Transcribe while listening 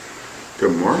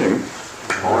Good morning.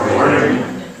 Good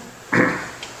morning.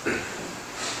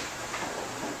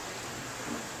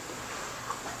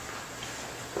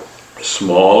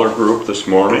 Smaller group this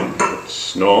morning. It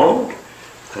snowed,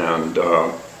 and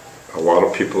a lot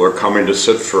of people are coming to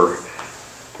sit for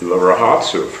the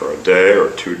Rahatsu for a day or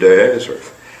 2 days or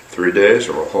 3 days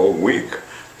or a whole week.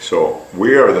 So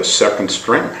we are the second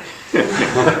string.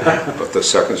 But the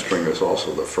second string is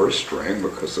also the first string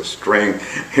because the string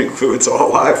includes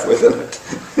all life within it.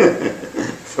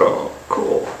 So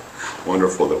cool.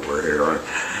 Wonderful that we're here.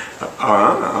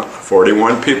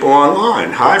 41 people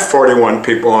online. Hi, 41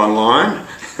 people online.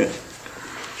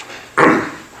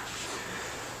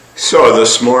 So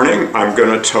this morning I'm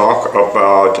going to talk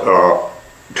about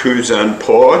two Zen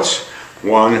poets.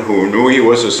 One who knew he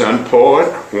was a Zen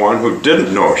poet, one who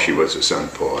didn't know she was a Zen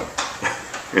poet.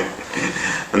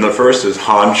 And the first is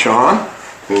Shan,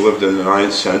 who lived in the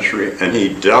 9th century, and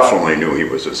he definitely knew he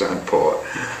was a Zen poet.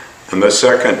 And the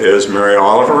second is Mary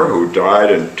Oliver, who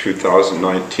died in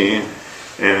 2019,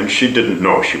 and she didn't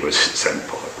know she was a Zen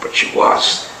poet, but she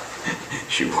was.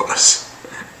 She was.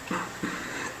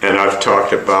 And I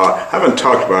haven't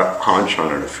talked about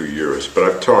Shan in a few years, but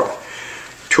I've talked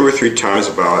 2 or 3 times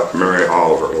about Mary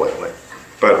Oliver lately.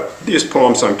 But these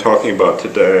poems I'm talking about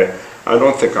today, I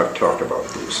don't think I've talked about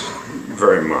these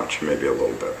very much, maybe a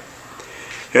little bit.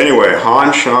 Anyway,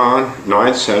 Shan,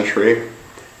 9th century,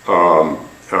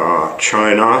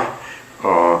 China,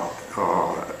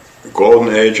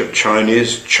 golden age of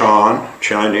Chinese Chan,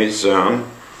 Chinese Zen,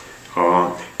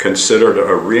 considered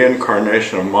a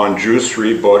reincarnation of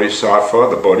Manjusri Bodhisattva,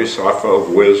 the Bodhisattva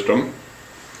of wisdom.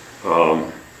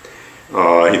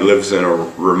 He lives in a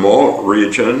remote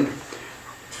region,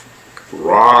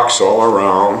 rocks all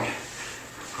around,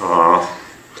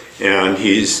 and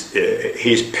he's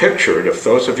pictured, if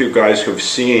those of you guys who've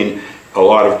seen a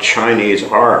lot of Chinese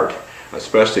art,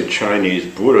 especially Chinese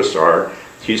Buddhist art,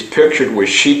 he's pictured with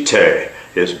Shite,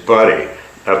 his buddy,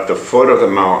 at the foot of the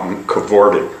mountain,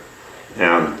 cavorting.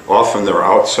 And often they're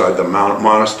outside the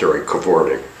monastery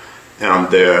cavorting. And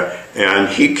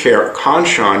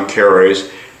Shan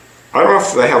carries, I don't know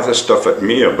if they have this stuff at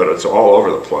Mia, but it's all over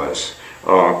the place.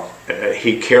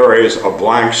 He carries a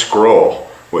blank scroll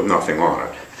with nothing on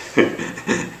it,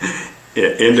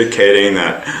 indicating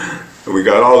that we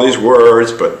got all these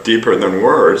words, but deeper than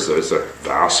words, there's a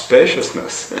vast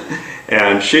spaciousness.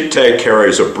 And Shite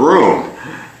carries a broom,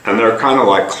 and they're kind of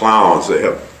like clowns. They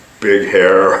have big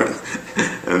hair,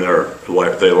 and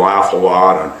they laugh a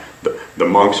lot, and the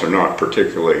monks are not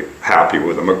particularly happy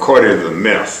with them, according to the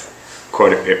myth,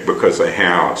 because they hang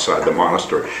outside the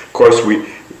monastery. Of course,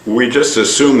 we just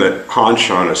assume that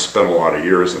Shan has spent a lot of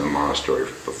years in the monastery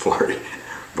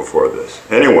before this.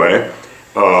 Anyway,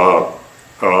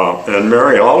 and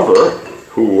Mary Oliver,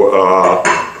 who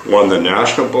won the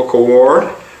National Book Award,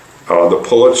 the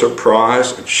Pulitzer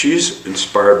Prize, and she's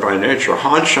inspired by nature.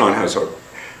 Shan has a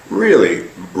really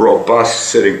robust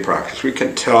sitting practice. We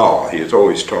can tell he's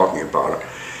always talking about it.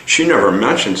 She never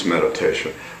mentions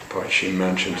meditation, but she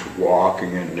mentions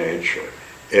walking in nature.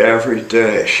 Every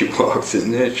day she walks in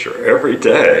nature, every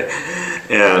day.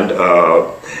 And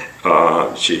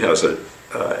she has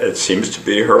it seems to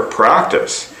be her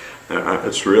practice.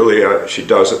 It's really, she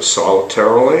does it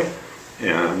solitarily,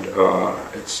 and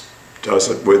does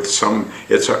it with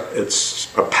it's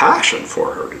a passion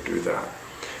for her to do that.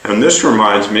 And this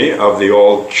reminds me of the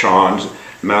old Chan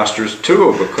masters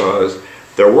too, because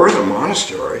there were the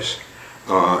monasteries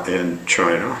in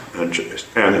China and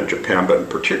in Japan, but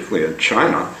particularly in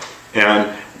China.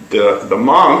 And the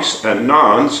monks and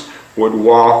nuns would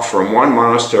walk from one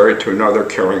monastery to another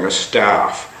carrying a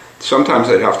staff. Sometimes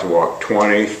they'd have to walk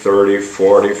 20, 30,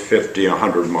 40, 50,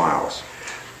 100 miles.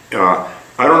 I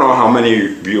don't know how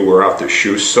many of you were at the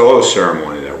Shuso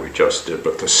ceremony that we just did,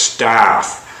 but the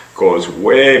staff goes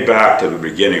way back to the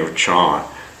beginning of Chan,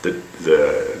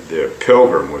 the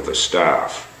pilgrim with the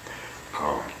staff.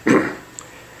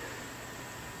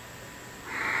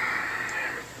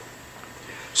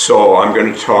 So I'm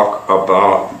going to talk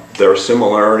about their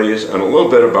similarities and a little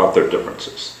bit about their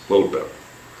differences, a little bit.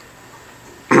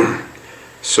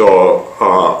 So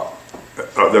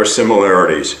their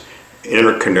similarities,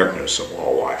 interconnectedness of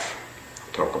all life.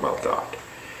 I'll talk about that.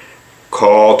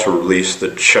 Call to release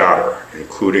the chatter,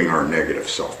 including our negative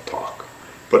self-talk.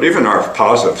 But even our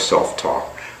positive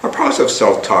self-talk. Our positive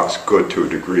self-talk's good to a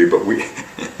degree, but we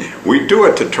do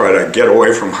it to try to get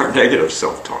away from our negative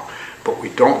self-talk. But we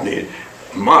don't need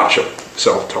much of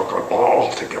self-talk at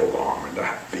all to get along and to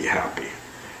be happy.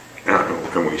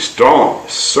 And we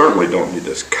certainly don't need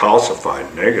this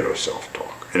calcified negative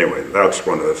self-talk. Anyway, that's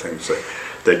one of the things that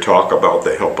they talk about.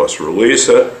 They help us release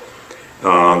it.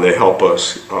 They help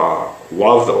us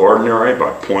love the ordinary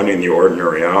by pointing the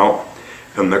ordinary out,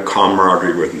 and the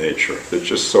camaraderie with nature. It's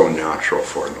just so natural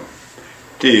for them.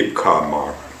 Deep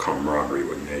camaraderie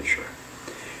with nature.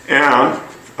 And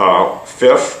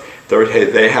fifth,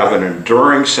 they have an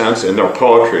enduring sense, in their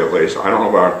poetry at least, I don't know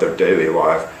about their daily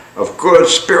life, of good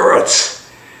spirits.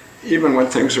 Even when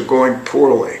things are going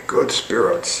poorly, good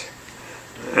spirits.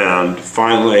 And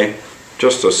finally,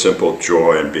 just a simple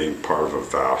joy in being part of a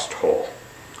vast whole.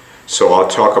 So I'll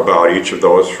talk about each of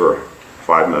those for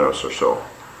 5 minutes or so,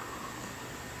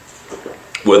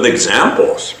 with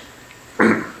examples.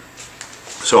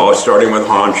 So starting with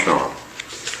Han Shan.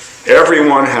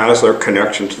 Everyone has their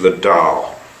connection to the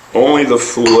Tao. Only the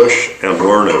foolish and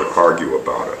learned argue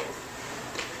about it.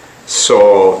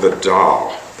 So the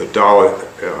Tao,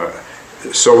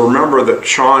 so remember that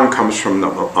Shan comes from the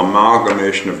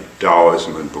amalgamation of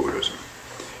Taoism and Buddhism.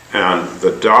 And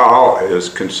the Tao is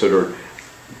considered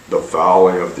the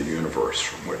valley of the universe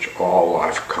from which all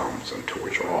life comes and to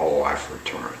which all life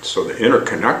returns. So the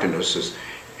interconnectedness is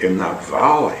in that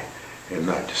valley, in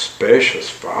that spacious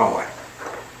valley.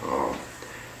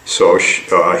 So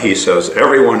he says,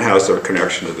 everyone has their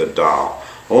connection to the Tao.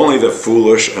 Only the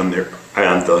foolish and the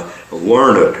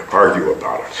learned argue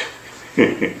about it.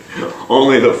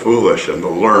 Only the foolish and the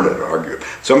learned argue.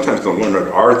 Sometimes the learned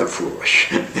are the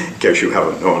foolish, in case you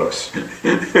haven't noticed.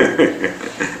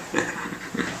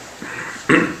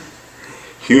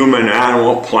 Human,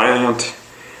 animal, plant,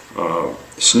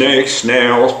 snakes,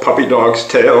 snails, puppy dogs'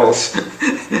 tails,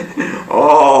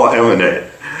 all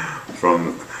emanate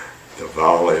from the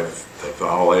valley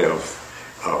of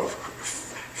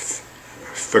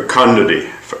fecundity,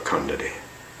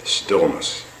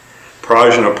 stillness.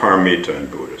 Prajna Paramita in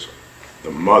Buddhism,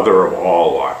 the mother of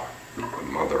all life, the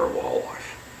mother of all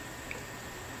life.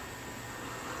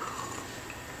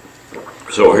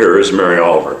 So here is Mary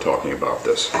Oliver talking about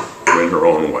this in her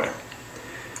own way.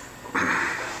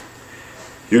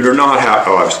 You do not have,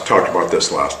 I've talked about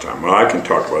this last time, well, I can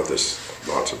talk about this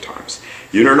lots of times.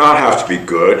 You do not have to be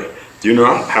good. You do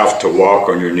not have to walk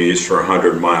on your knees for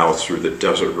 100 miles through the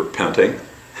desert repenting.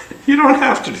 You don't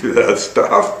have to do that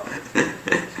stuff.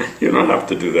 You don't have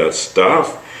to do that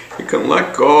stuff. You can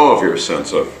let go of your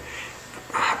sense of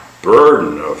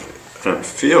burden and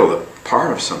feel that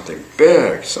part of something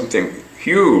big, something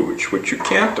huge, which you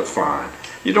can't define.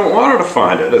 You don't want to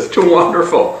define it. It's too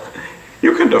wonderful.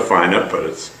 You can define it,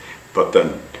 but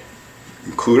then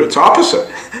include its opposite.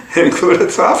 Include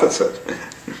its opposite.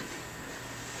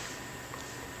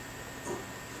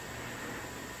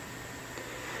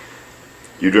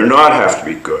 You do not have to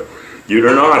be good. You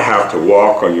do not have to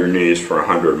walk on your knees for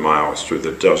 100 miles through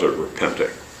the desert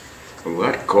repenting.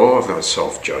 Let go of that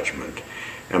self-judgment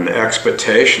and the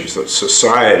expectations that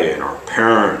society and our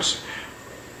parents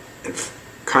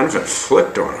kind of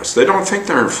inflict on us. They don't think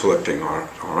they're inflicting on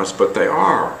us, but they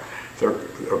are. They're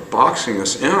boxing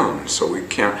us in so we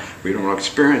don't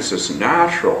experience this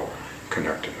natural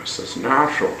connectedness, this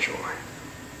natural joy.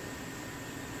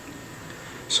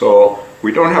 So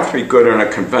we don't have to be good in a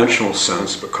conventional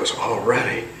sense because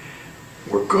already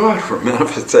we're good. We're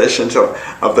manifestations of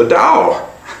the Tao.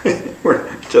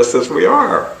 We're just as we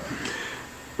are.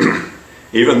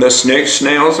 Even the snakes,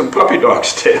 snails, and puppy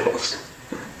dogs' tails.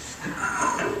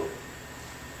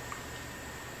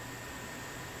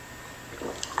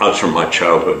 That's from my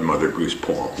childhood Mother Goose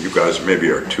poem. You guys maybe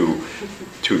are too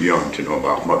young to know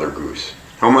about Mother Goose.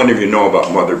 How many of you know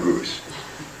about Mother Goose?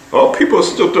 Oh, people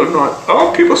still do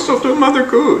Mother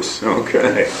Goose.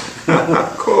 Okay,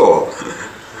 cool.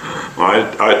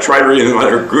 Well, I tried reading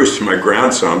Mother Goose to my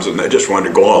grandsons, and they just wanted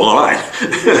to go online.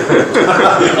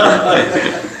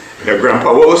 Yeah,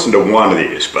 Grandpa, we'll listen to one of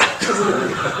these, but.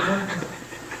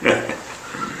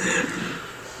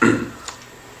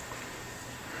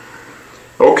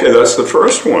 Okay, that's the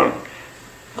first one.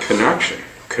 Connection,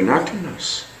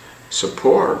 connectedness,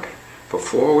 support.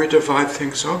 Before we divide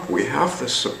things up, we have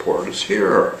this support. It's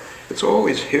here. It's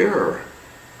always here.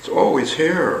 It's always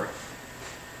here.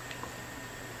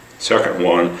 Second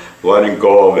one, letting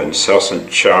go of incessant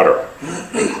chatter,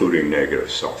 including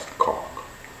negative self-talk.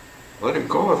 Letting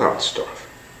go of that stuff.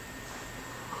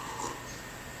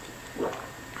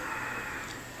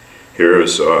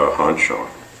 Here's Han Shan.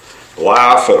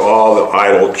 Laugh at all the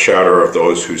idle chatter of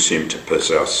those who seem to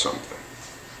possess something.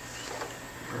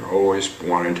 We're always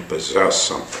wanting to possess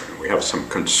something. We have some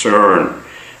concern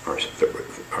or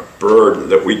a burden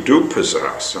that we do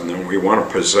possess, and then we want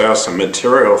to possess a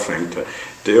material thing to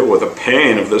deal with the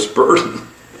pain of this burden.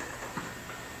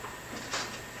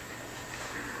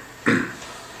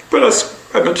 But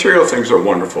material things are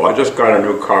wonderful. I just got a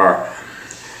new car,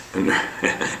 and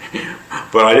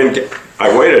But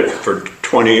I waited for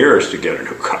 20 years to get a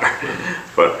new car.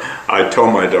 But I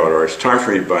told my daughter, it's time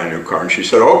for me to buy a new car. And she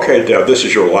said, okay, Dad, this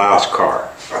is your last car.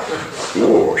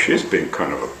 Ooh, she's being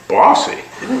kind of a bossy.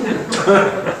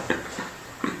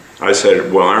 I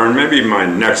said, well, Aaron, maybe my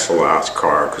next to last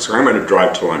car, because I'm going to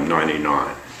drive till I'm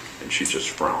 99. And she just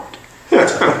frowned.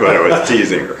 But I was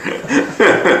teasing her.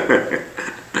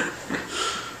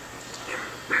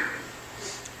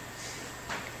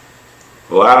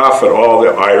 Laugh at all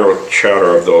the idle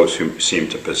chatter of those who seem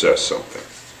to possess something.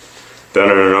 Then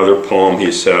in another poem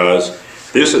he says,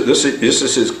 this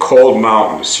is his Cold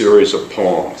Mountain, a series of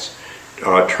poems,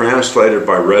 translated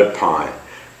by Red Pine.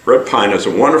 Red Pine is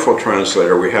a wonderful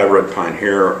translator. We had Red Pine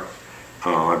here.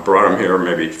 I brought him here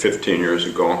maybe 15 years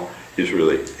ago. He's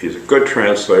a good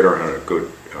translator and a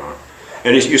good,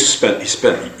 and he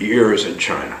spent years in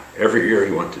China. Every year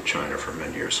he went to China for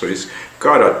many years. So he's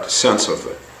got a sense of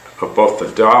both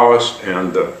the Taoist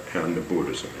and the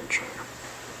Buddhism in China.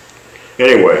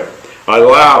 Anyway, I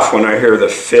laugh when I hear the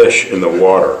fish in the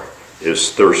water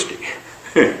is thirsty.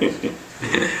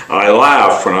 I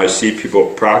laugh when I see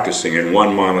people practicing in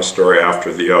one monastery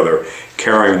after the other,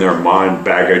 carrying their mind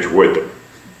baggage with them.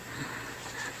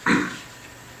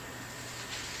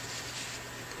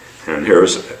 And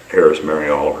here's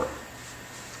Mary Oliver.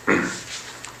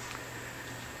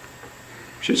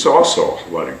 She's also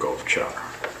letting go of chatter.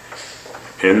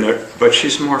 But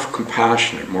she's more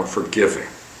compassionate, more forgiving.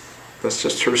 That's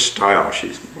just her style.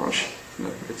 It's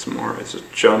a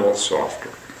gentle, softer.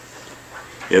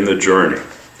 In the journey.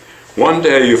 One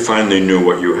day you finally knew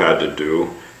what you had to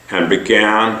do and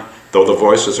began, though the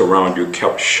voices around you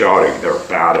kept shouting their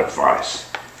bad advice.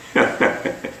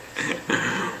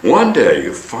 One day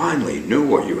you finally knew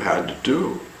what you had to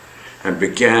do and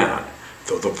began,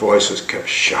 though the voices kept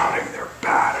shouting their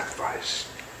bad advice.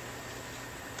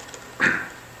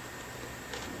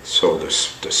 So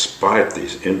despite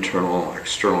these internal and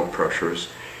external pressures,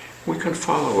 we can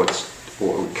follow what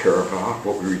we care about,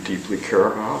 what we deeply care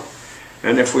about.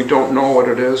 And if we don't know what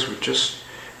it is, we just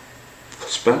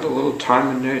spend a little time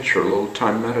in nature, a little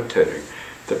time meditating.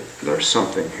 There's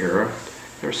something here.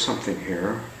 There's something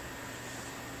here.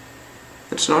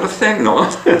 It's not a thing, no.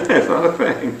 It's not a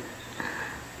thing.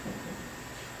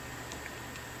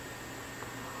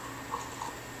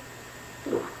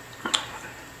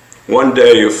 One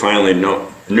day you finally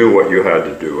knew what you had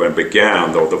to do and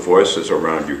began, though the voices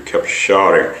around you kept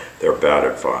shouting their bad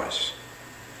advice.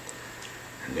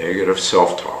 Negative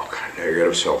self-talk,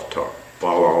 blah, blah,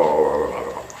 blah, blah, blah,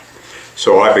 blah.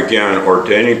 So I began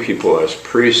ordaining people as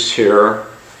priests here,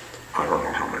 I don't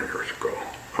know how many years ago,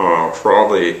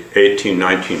 probably 18,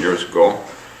 19 years ago.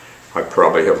 I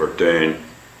probably have ordained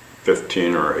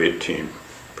 15 or 18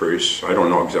 priests. I don't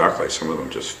know exactly, some of them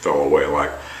just fell away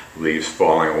like leaves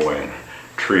falling away in a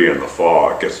tree in the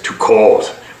fall. It gets too cold.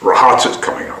 Rahatsa's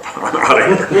coming up. I'm out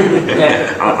of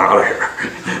here. I'm out of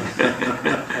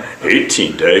here.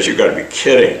 18 days? You got to be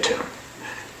kidding, Tim.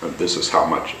 And this is how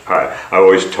much I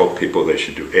always told people they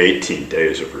should do 18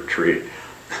 days of retreat.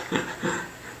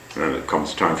 And it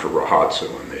comes time for Rahatsa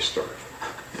when they start.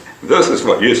 This is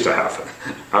what used to happen.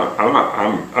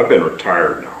 I've been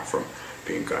retired now from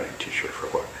being guiding teacher for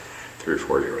what, 3 or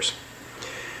 4 years.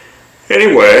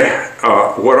 Anyway,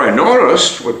 what I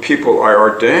noticed with people I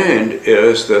ordained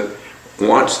is that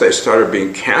once they started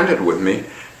being candid with me,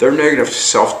 their negative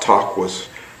self-talk was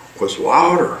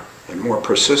louder and more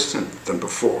persistent than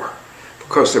before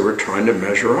because they were trying to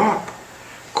measure up.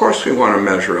 Of course we want to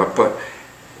measure up, but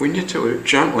we need to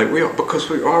gently, because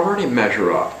we already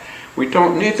measure up. We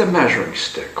don't need the measuring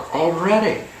stick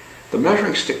already. The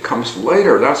measuring stick comes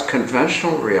later. That's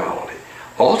conventional reality.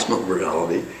 Ultimate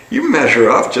reality, you measure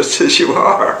up just as you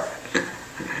are.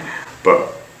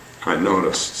 But I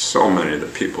noticed so many of the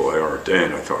people I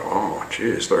ordained, I thought, oh,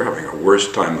 geez, they're having a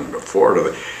worse time than before,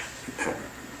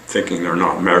 thinking they're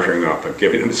not measuring up and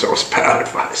giving themselves bad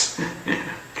advice.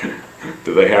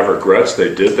 Do they have regrets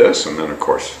they did this? And then, of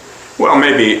course, well,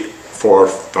 maybe 4 or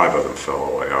 5 of them fell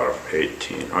away out of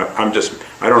 18. I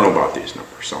don't know about these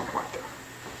numbers, something like that.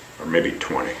 Or maybe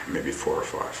 20, maybe 4 or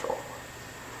 5 fell away.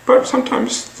 But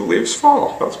sometimes the leaves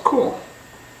fall. That's cool.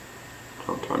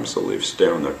 Sometimes the leaves stay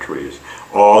on the trees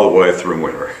all the way through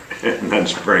winter, and then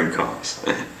spring comes.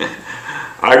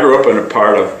 I grew up in a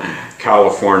part of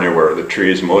California where the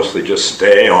trees mostly just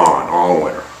stay on all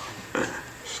winter.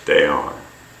 Stay on.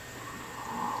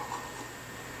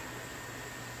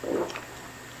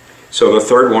 So the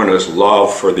third one is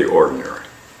love for the ordinary.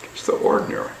 Just the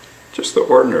ordinary. Just the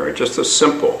ordinary. Just the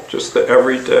simple. Just the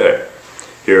everyday.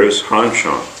 Here's Shan.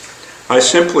 I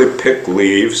simply pick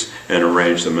leaves and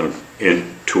arrange them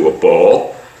into a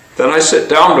bowl. Then I sit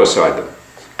down beside them.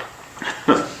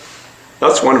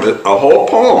 That's a whole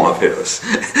poem of his.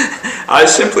 I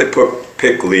simply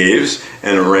pick leaves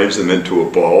and arrange them into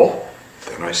a bowl.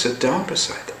 Then I sit down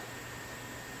beside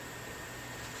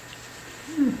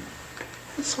them.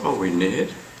 That's all we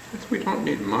need. We don't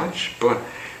need much, but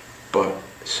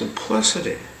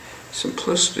simplicity.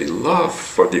 Simplicity, love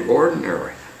for the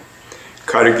ordinary.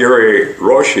 Katagiri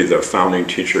Roshi, the founding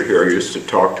teacher here, used to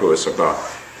talk to us about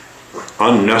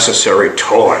unnecessary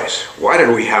toys. Why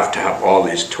did we have to have all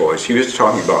these toys? He was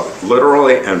talking about it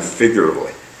literally and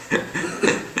figuratively.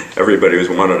 Everybody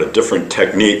wanted a different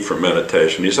technique for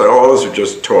meditation. He said, oh, those are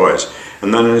just toys.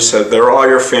 And then he said, they're all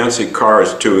your fancy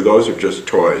cars too. Those are just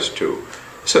toys too.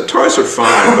 He said, toys are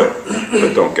fine, but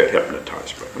don't get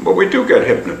hypnotized by them. But we do get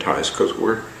hypnotized because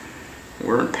we're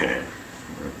in pain.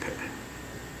 We're in pain.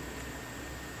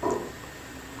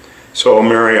 So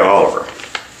Mary Oliver,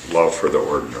 love for the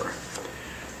ordinary.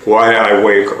 Why I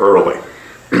wake early.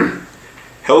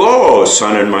 Hello,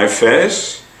 sun in my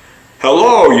face.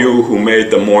 Hello, you who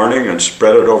made the morning and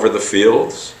spread it over the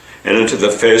fields, and into the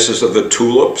faces of the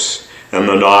tulips and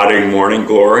the nodding morning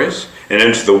glories, and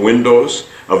into the windows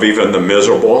of even the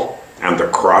miserable and the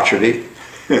crotchety.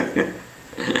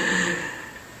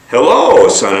 Hello,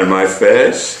 sun in my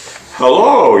face.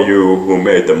 Hello, you who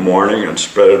made the morning and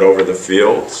spread it over the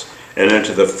fields, and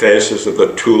into the faces of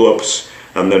the tulips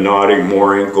and the nodding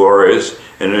morning glories,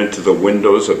 and into the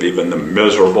windows of even the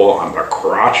miserable and the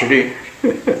crotchety.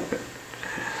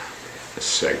 It's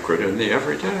sacred in the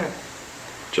everyday.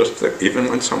 Just that even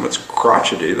when someone's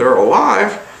crotchety, they're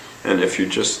alive, and if you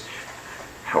just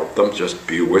help them just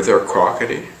be with their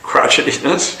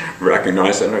crotchetiness,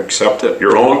 recognize and accept it,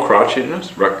 your own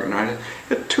crotchetiness, recognize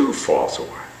it, it too falls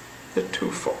away. It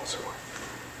too falls away.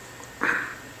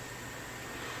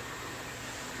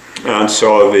 And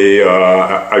so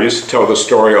I used to tell the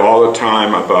story all the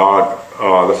time about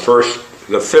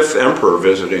the fifth emperor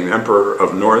visiting, the emperor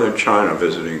of northern China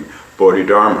visiting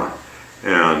Bodhidharma.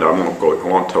 And I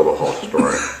won't tell the whole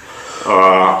story.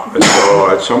 So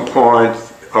at some point,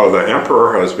 the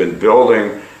emperor has been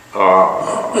building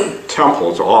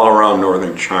temples all around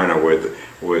northern China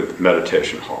with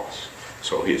meditation halls.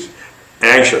 So he's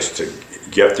anxious to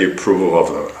get the approval of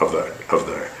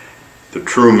the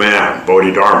true man,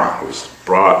 Bodhidharma, who's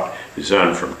brought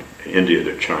Zen from India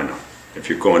to China. If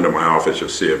you go into my office, you'll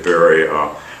see a very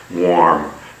warm,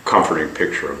 comforting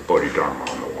picture of Bodhidharma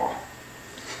on the wall.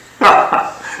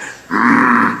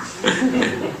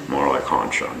 More like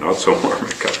Shan, not so warm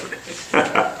and comforting.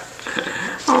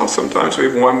 Oh, sometimes we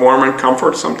want warm and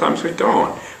comfort, sometimes we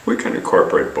don't. We can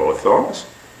incorporate both those.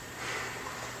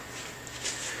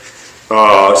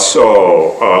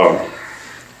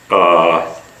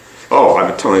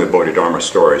 I'm telling the Bodhidharma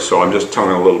story, so I'm just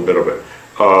telling a little bit of it.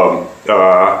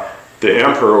 The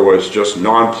emperor was just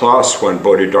nonplussed when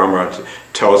Bodhidharma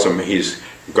tells him he's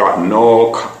got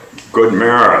no good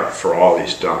merit for all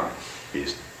he's done.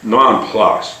 He's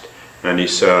nonplussed. And he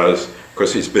says,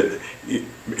 because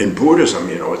in Buddhism,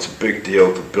 it's a big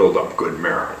deal to build up good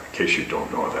merit, in case you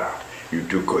don't know that. You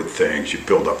do good things, you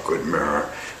build up good merit.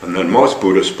 And then most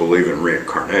Buddhists believe in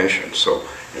reincarnation. So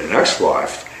in the next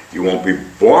life, you won't be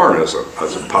born as a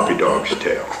puppy dog's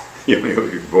tail. You'll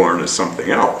be born as something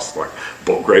else, like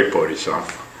great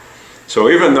bodhisattva. So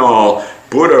even though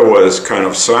Buddha was kind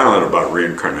of silent about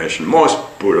reincarnation, most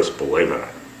Buddhists believe in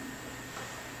it.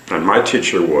 And my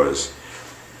teacher this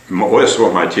is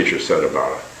what my teacher said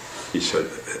about it. He said,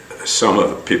 some of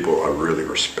the people I really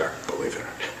respect believe in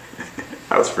it.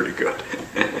 That was pretty good.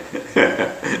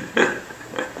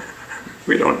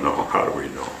 We don't know. How do we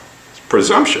know? It's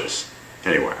presumptuous.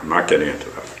 Anyway, I'm not getting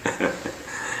into that.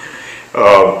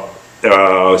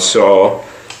 So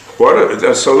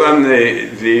then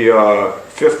the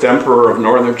fifth emperor of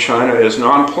northern China is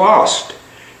nonplussed.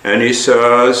 And he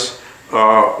says,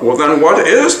 well then what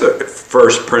is the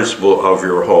first principle of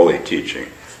your holy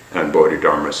teaching? And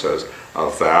Bodhidharma says, a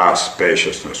vast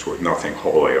spaciousness with nothing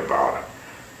holy about it,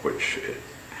 which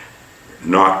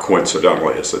not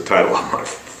coincidentally is the title of my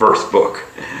first book.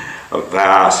 A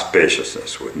vast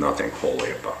spaciousness with nothing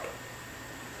holy about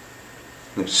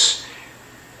it.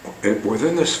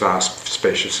 Within this vast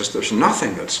spaciousness, there's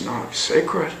nothing that's not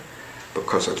sacred,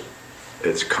 because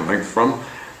it's coming from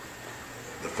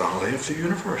the valley of the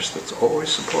universe that's always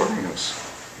supporting us.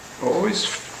 Always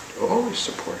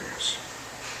supporting us.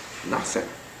 Nothing.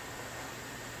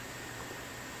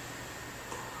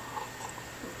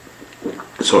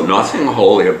 So nothing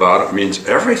holy about it means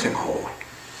everything holy.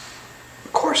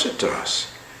 Of course it does.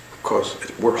 Because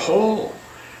we're whole.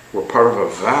 We're part of a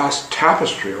vast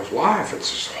tapestry of life.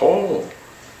 It's whole.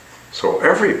 So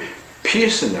every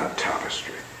piece in that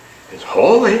tapestry is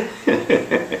holy.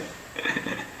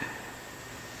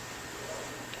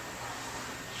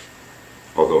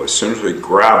 Although as soon as we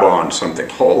grab on something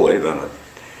holy, then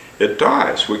it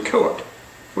dies. We kill it.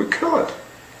 We kill it.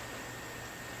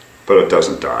 But it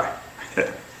doesn't die.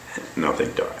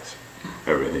 Nothing dies.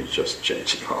 Everything's just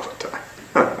changing all the time.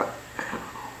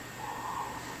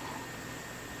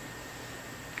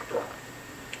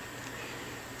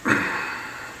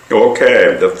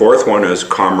 Okay, the fourth one is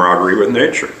camaraderie with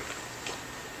nature.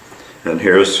 And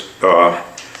here's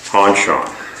Shan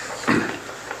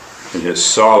in his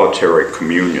solitary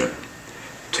communion.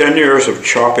 10 years of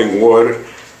chopping wood,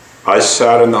 I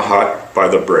sat in the hut by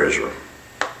the brazier.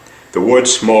 The wood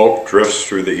smoke drifts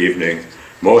through the evening.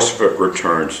 Most of it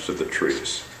returns to the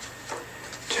trees.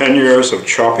 10 years of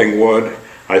chopping wood,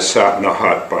 I sat in the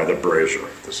hut by the brazier.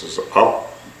 This is up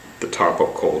the top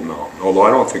of Cold Mountain, although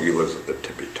I don't think he lives at the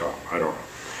tippy top. I don't know.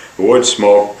 The wood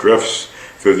smoke drifts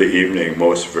through the evening.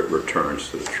 Most of it returns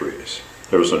to the trees.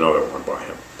 There's another one by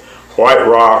him. White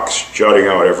rocks jutting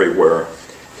out everywhere.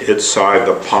 Inside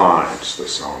the pines, the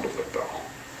sound of the bell.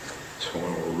 So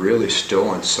when we're really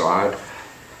still inside,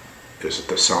 is it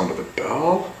the sound of the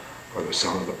bell or the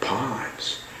sound of the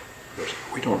pines?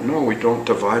 We don't know. We don't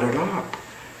divide it up.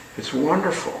 It's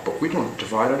wonderful, but we don't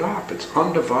divide it up. It's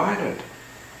undivided.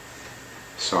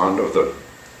 Sound of the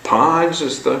pines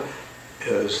is the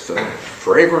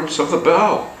fragrance of the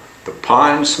bell. The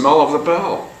pine smell of the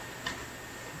bell.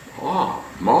 Oh,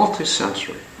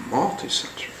 multisensory,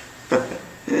 multisensory.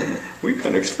 We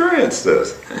can experience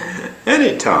this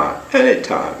anytime, any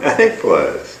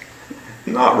place.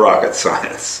 Not rocket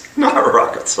science, not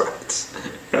rocket science.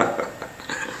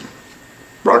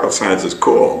 Rocket science is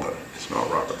cool, but it's not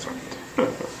rocket science.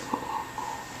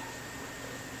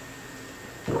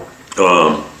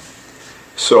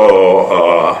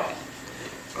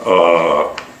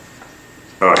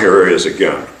 Here it is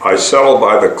again. I settle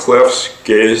by the cliffs,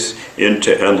 gaze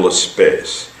into endless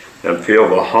space, and feel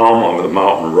the hum of the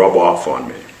mountain rub off on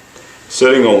me.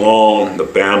 Sitting alone, the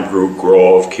bamboo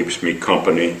grove keeps me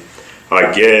company.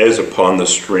 I gaze upon the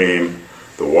stream,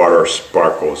 the water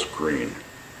sparkles green.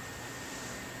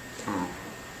 Oh,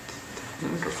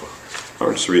 wonderful.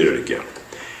 I'll just read it again.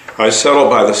 I settle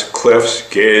by the cliffs,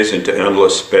 gaze into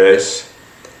endless space,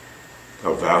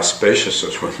 a vast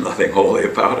spaciousness with nothing holy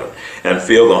about it, and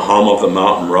feel the hum of the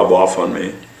mountain rub off on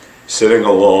me. Sitting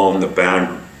alone, the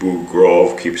bamboo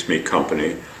grove keeps me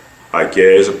company. I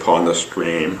gaze upon the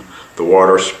stream, the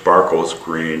water sparkles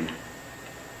green.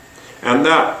 And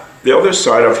that, the other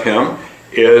side of him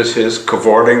is his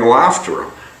cavorting laughter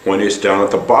when he's down at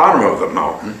the bottom of the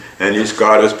mountain and he's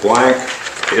got his blank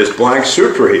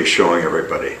sutra he's showing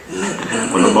everybody.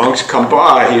 When the monks come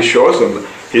by, he shows them,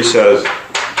 he says,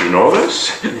 "Do you know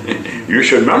this? You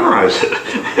should memorize it."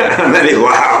 And then he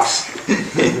laughs.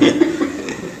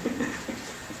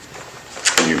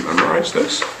 Can you memorize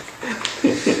this?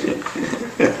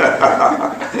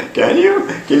 Can you?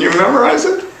 Can you memorize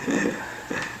it?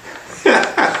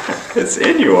 It's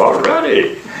in you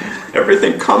already.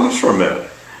 Everything comes from it.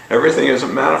 Everything is a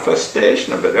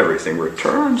manifestation of it. Everything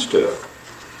returns to it.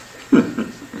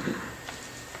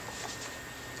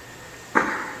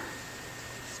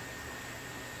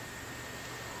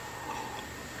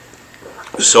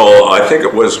 So I think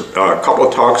it was a couple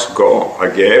of talks ago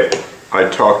I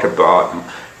talked about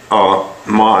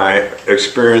my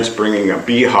experience bringing a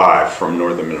beehive from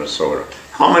northern Minnesota.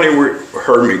 How many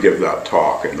heard me give that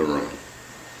talk in the room?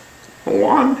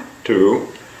 1, 2.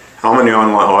 How many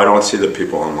online? Oh, I don't see the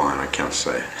people online. I can't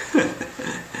say.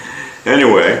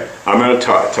 Anyway, I'm going to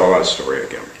tell that story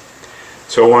again.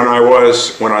 So when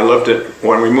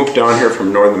we moved down here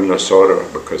from northern Minnesota,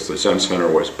 because the Zen Center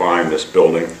was buying this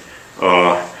building,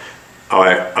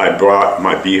 I brought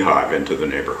my beehive into the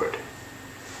neighborhood.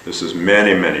 This is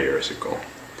many, many years ago.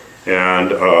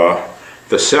 And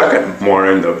the second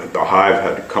morning, the hive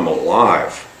had come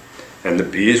alive, and the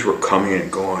bees were coming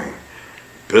and going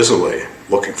busily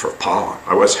looking for pollen.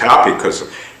 I was happy because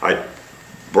I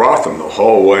brought them the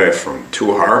whole way from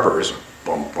 2 harbors,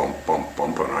 bump, bump, bump,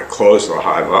 bump, and I closed the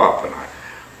hive up, and I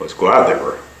was glad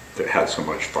they had so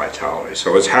much vitality.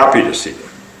 So I was happy to see them.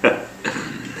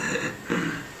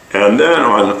 And then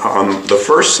on the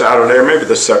first Saturday, or maybe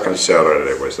the second Saturday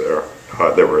they were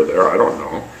there, I don't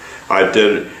know. I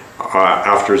did,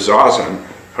 after Zazen,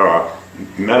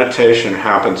 meditation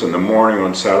happens in the morning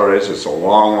on Saturdays. It's a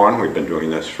long one. We've been doing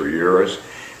this for years.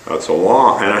 It's a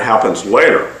long, and it happens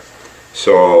later.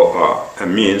 So it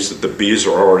means that the bees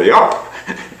are already up.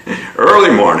 Early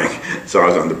morning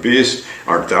Zazen. The bees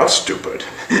aren't that stupid.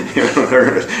 They're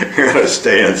going to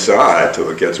stay inside till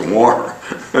it gets warmer.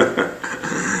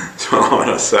 So on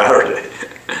a Saturday,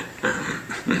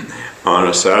 on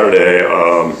a Saturday,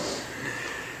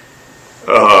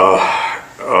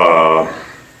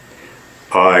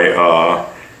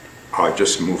 I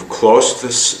just moved close to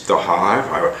the hive.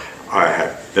 I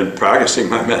had been practicing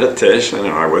my meditation, and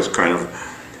I was kind of,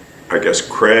 I guess,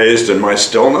 crazed in my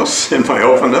stillness, in my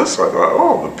openness. I thought,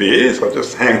 oh, the bees, I'll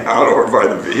just hang out over by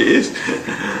the bees.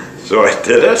 So I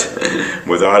did it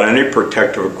without any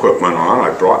protective equipment on.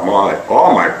 I brought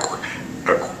all my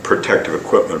protective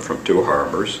equipment from Two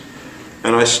Harbors,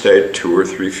 and I stayed 2 or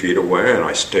 3 feet away, and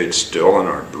I stayed still, and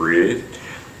I breathed,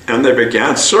 and they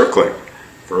began circling.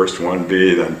 First 1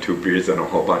 bee, then 2 bees, then a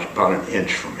whole bunch, about an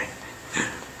inch from me.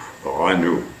 Well, I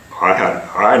knew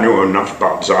enough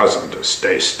about zazen to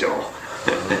stay still.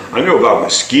 I knew about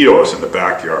mosquitoes in the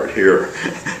backyard here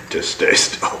to stay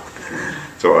still.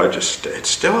 So I just stayed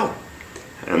still.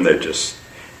 And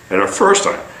at first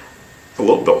a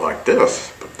little bit like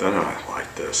this, but then I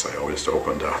like this. I always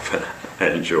opened up and I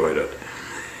enjoyed it.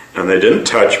 And they didn't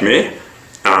touch me,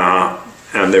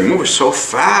 and they moved so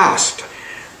fast.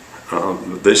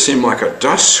 They seemed like a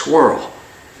dust swirl.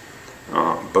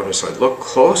 But as I looked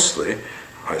closely,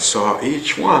 I saw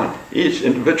each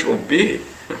individual bee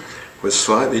with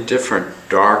slightly different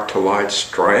dark to light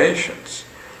striations.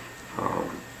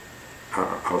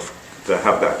 That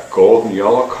have that golden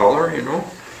yellow color,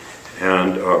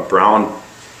 and brown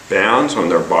bands on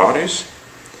their bodies.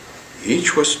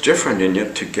 Each was different, and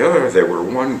yet together they were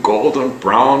one golden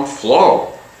brown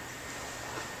flow.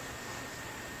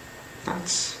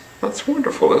 That's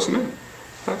wonderful, isn't it?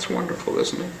 That's wonderful,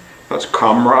 isn't it? That's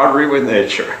camaraderie with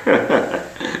nature.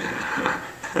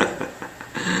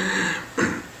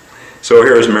 So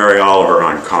here's Mary Oliver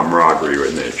on camaraderie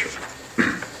with nature.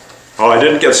 Oh, I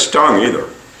didn't get stung either.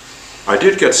 I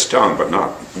did get stung, but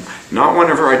not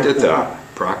whenever I did that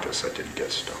practice. I didn't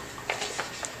get stung.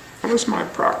 That was my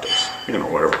practice.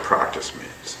 Whatever practice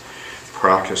means.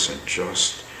 Practice in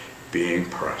just being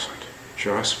present.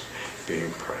 Just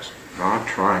being present. Not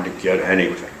trying to get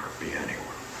anything or be anywhere.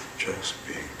 Just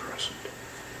being present.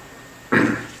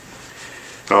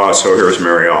 So here's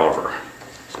Mary Oliver.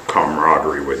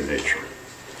 Camaraderie with nature.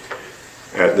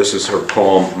 This is her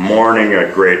poem, Morning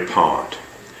at Great Pond.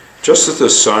 Just as the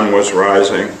sun was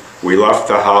rising, we left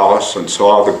the house and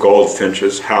saw the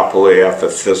goldfinches happily at the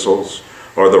thistles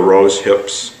or the rose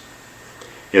hips.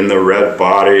 In the red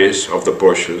bodies of the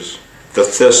bushes, the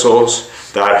thistles,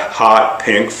 that hot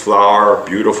pink flower,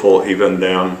 beautiful even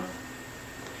then.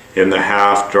 In the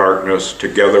half darkness,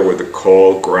 together with the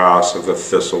cold grass of the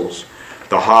thistles,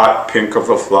 the hot pink of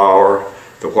the flower,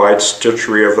 the white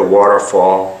stitchery of the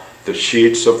waterfall, the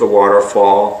sheets of the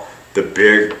waterfall, the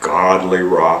big godly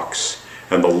rocks,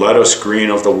 and the lettuce green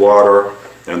of the water,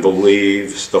 and the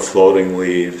leaves, the floating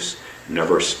leaves,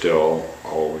 never still,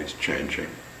 always changing.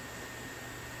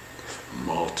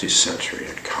 Multi-sensory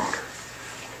encounter.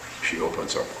 She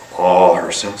opens up all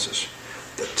her senses.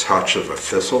 The touch of the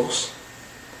thistles,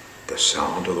 the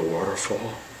sound of the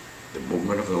waterfall, the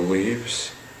movement of the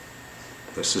leaves.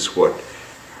 This is what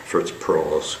Fritz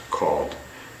Perls called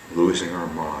losing our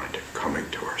mind, coming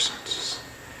to our senses.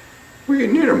 We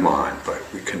need a mind, but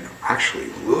we can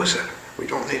actually lose it. We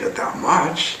don't need it that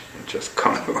much, and just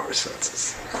come to our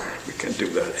senses. We can do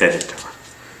that anytime.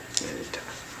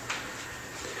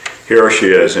 Here she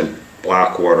is in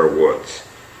Blackwater Woods.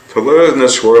 To live in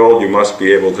this world, you must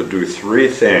be able to do 3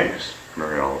 things,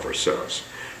 Mary Oliver says.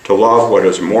 To love what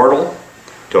is mortal,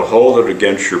 to hold it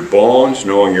against your bones,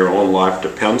 knowing your own life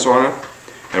depends on it,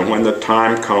 and when the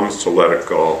time comes to let it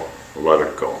go, let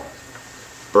it go.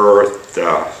 Birth,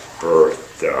 death,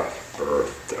 birth, death,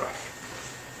 birth, death.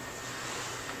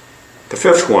 The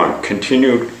 5th one,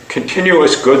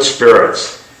 continuous good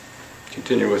spirits.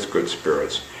 Continuous good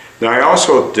spirits. Now I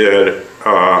also did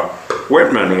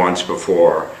Whitman once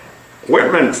before.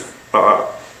 Whitman,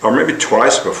 or maybe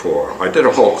twice before. I did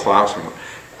a whole class on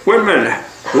Whitman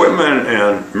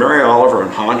and Mary Oliver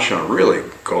and Shan really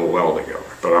go well together.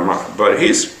 But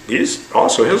he's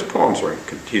also, his poems are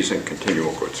he's in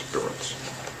continual good spirits.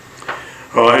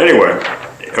 Anyway,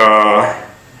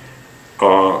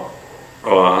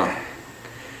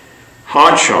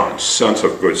 Shan's sense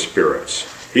of good spirits.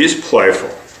 He's playful.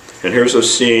 And here's a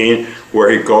scene where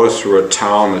he goes through a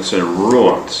town that's in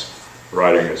ruins,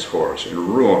 riding his horse. In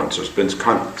ruins. There's been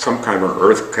some kind of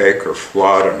earthquake or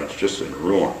flood, and it's just in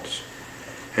ruins.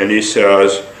 And he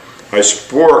says, I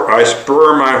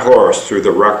spur my horse through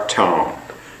the wrecked town.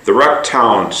 The wrecked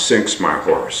town sinks my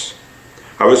horse.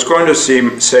 I was going to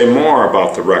say more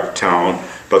about the wrecked town,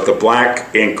 but the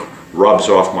black ink rubs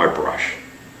off my brush.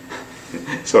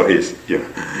 So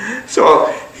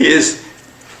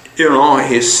you know,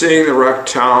 he's seeing the wrecked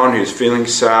town, he's feeling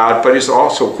sad, but he's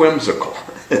also whimsical.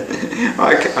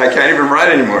 I can't even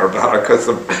write anymore about it because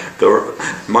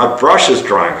my brush is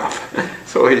drying up.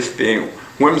 So he's being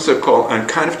whimsical and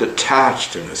kind of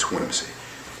detached in his whimsy.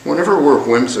 Whenever we're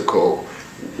whimsical,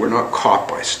 we're not caught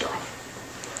by stuff.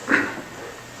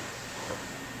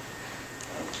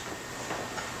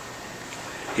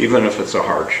 Even if it's a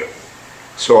hardship.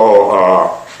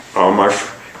 So my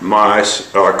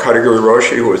Kadaguri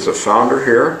Roshi, who was the founder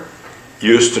here,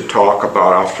 used to talk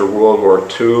about after World War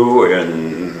II,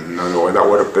 and that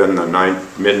would have been the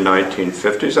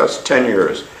mid-1950s. That's 10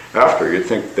 years after. You'd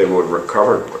think they would have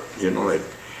recovered, but you know,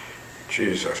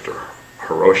 after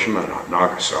Hiroshima and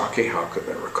Nagasaki, how could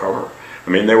they recover? I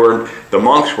mean, the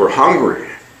monks were hungry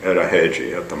at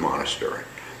Aheiji, at the monastery,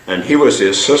 and he was the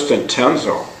assistant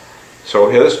Tenzo. So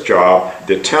his job,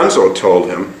 the Tenzo told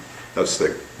him, that's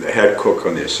the head cook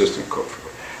and the assistant cook.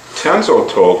 Tenzo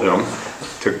told him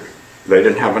they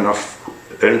didn't have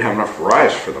enough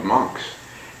rice for the monks,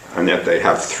 and that they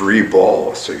have 3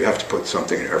 bowls, so you have to put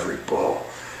something in every bowl.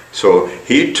 So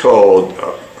he told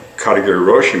Kadaguri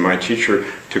Roshi, my teacher,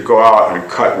 to go out and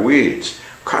cut weeds.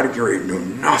 Kadaguri knew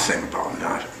nothing about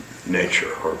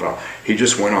nature or about. He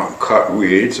just went out and cut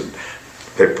weeds, and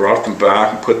they brought them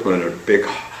back and put them in a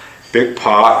big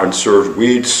pot and served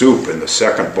weed soup in the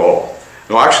second bowl.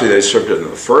 No, actually they served it in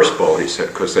the first bowl, he said,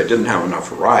 because they didn't have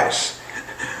enough rice.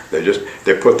 They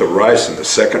put the rice in the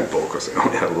second bowl because they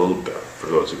only had a little bit, for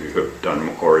those of you who have done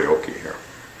oryoki here.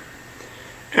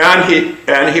 And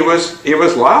he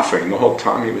was laughing the whole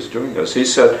time he was doing this. He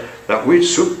said, that weed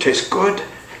soup tastes good.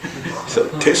 He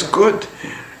said, tastes good.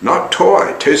 Not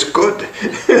toy, tastes good.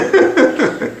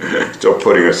 Still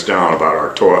putting us down about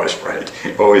our toys, right?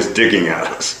 Always digging at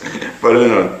us, but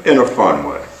in a fun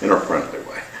way, in a friendly way.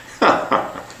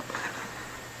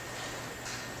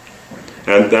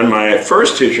 And then my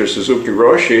first teacher, Suzuki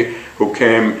Roshi, who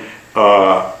came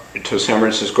to San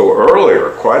Francisco earlier,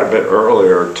 quite a bit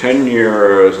earlier, 10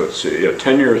 years,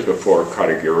 10 years before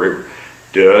Kadaguri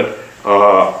did.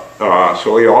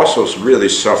 So he also really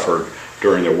suffered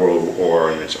during the World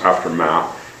War and its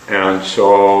aftermath. And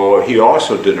so he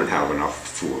also didn't have enough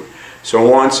food. So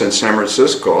once in San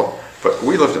Francisco, but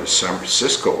we lived in San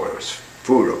Francisco where there was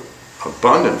food,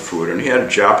 abundant food, and he had a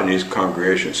Japanese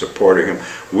congregation supporting him.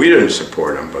 We didn't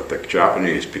support him, but the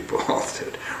Japanese people all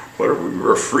did. We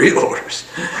were freeloaders.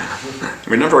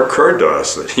 It never occurred to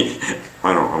us that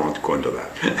I won't go into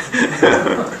that.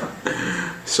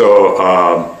 So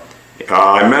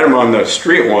I met him on the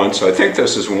street once. I think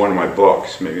this is one of my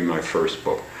books, maybe my first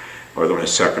book, or my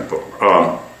second book.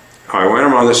 I went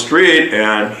him on the street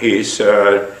and he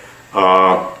said,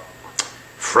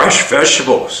 fresh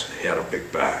vegetables. He had a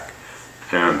big bag.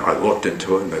 And I looked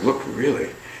into it and they looked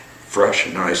really fresh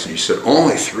and nice. And he said,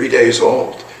 only 3 days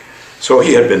old. So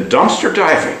he had been dumpster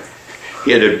diving.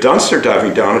 He had been dumpster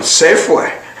diving down at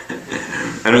Safeway.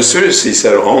 And as soon as he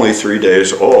said only 3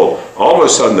 days old, all of a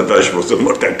sudden the vegetables didn't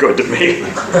look that good to me.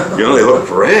 You know, they looked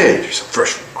great. He said,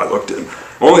 fresh. I looked at him.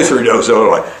 Only 3 days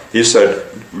old. He said,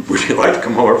 would you like to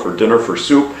come over for dinner for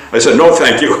soup? I said, no,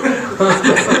 thank you.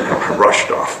 I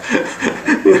rushed off.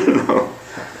 You know.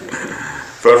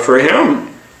 But for him,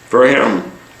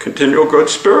 continual good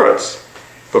spirits,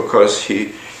 because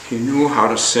he knew how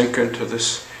to sink into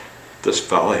this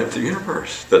valley of the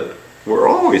universe that we're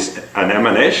always an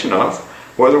emanation of,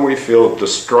 whether we feel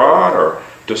distraught or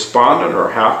despondent or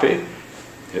happy,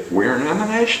 we're an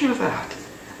emanation of that.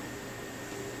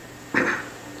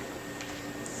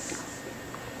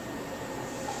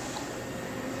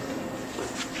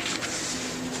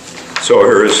 So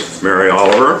here's Mary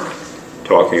Oliver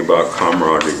talking about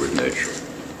camaraderie with nature.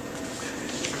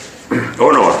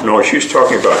 Oh no, she's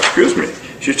talking about, excuse me,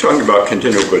 she's talking about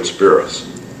continual good spirits.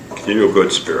 Continual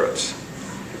good spirits.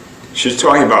 She's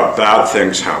talking about bad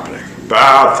things happening.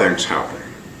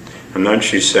 And then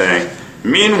she's saying,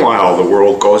 meanwhile the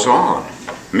world goes on.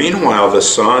 Meanwhile the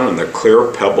sun and the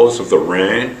clear pebbles of the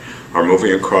rain are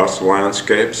moving across the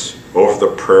landscapes, over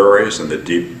the prairies and the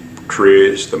deep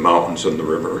trees, the mountains and the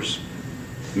rivers.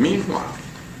 Meanwhile,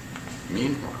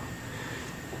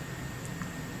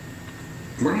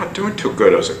 we're not doing too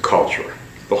good as a culture.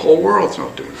 The whole world's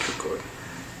not doing too good.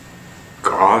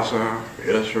 Gaza,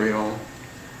 Israel,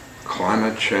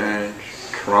 climate change,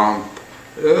 Trump,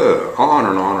 on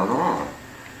and on and on.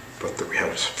 But we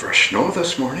had fresh snow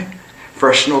this morning.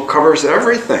 Fresh snow covers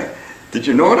everything. Did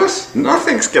you notice?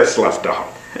 Nothing gets left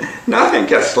out. Nothing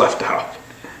gets left out.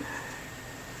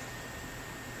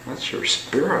 That's your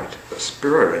spirit. The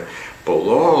spirit.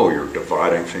 Below, you're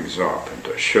dividing things up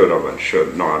into should have and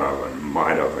should not have and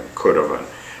might have and could have and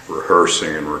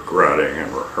rehearsing and regretting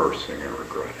and rehearsing and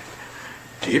regretting.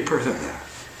 Deeper than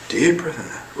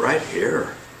that, right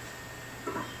here.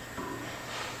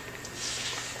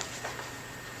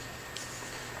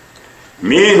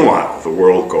 Meanwhile, the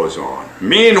world goes on.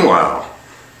 Meanwhile,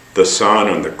 the sun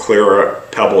and the clear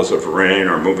pebbles of rain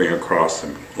are moving across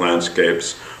the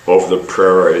landscapes, over the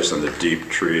prairies and the deep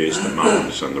trees, the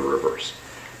mountains and the rivers.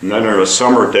 And then on a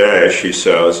summer day, she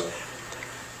says,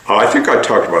 I think I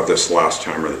talked about this last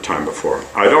time or the time before.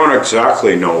 I don't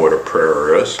exactly know what a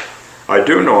prayer is. I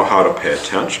do know how to pay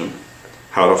attention,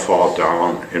 how to fall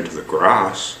down into the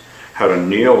grass, how to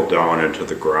kneel down into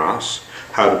the grass,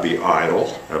 how to be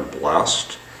idle and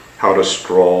blessed, how to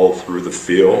stroll through the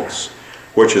fields,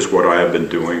 which is what I have been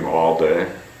doing all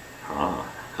day.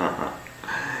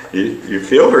 You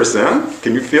feel her Zen?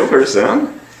 Can you feel her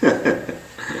Zen?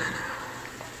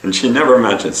 And she never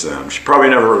mentioned Zen. She probably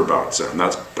never heard about Zen.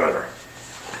 That's better.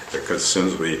 Because as soon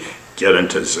as we get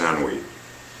into Zen, we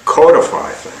codify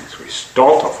things, we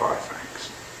stultify things.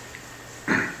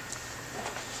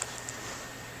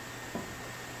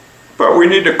 But we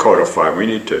need to codify, we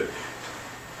need to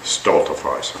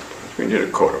stultify sometimes. We need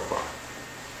to codify.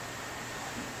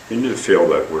 We need to feel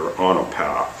that we're on a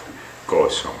path, go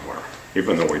somewhere,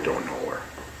 even though we don't know where.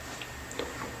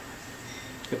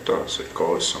 It does, it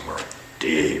goes somewhere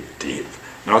deep, deep.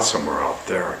 Not somewhere out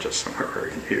there, just somewhere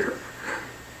in here.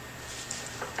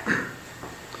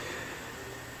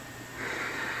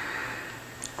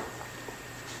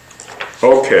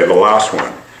 Okay, the last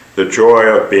one. The joy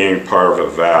of being part of a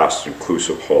vast,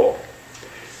 inclusive whole.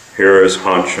 Here is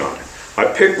Shan. I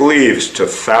pick leaves to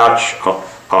thatch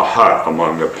a hut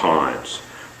among the pines.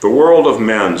 The world of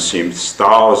men seems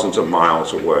thousands of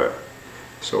miles away.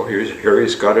 So here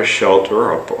he's got a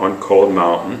shelter up on Cold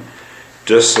Mountain,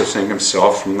 distancing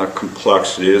himself from the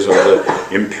complexities of the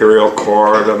imperial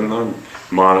court and the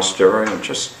monastery, and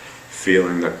just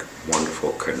feeling the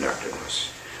wonderful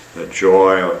connectedness, the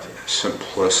joy of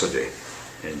simplicity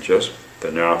in just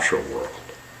the natural world,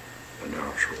 the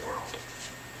natural world.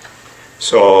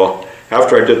 So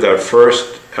after I did that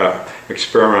first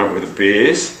experiment with the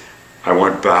bees, I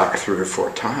went back 3 or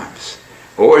 4 times,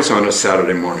 always on a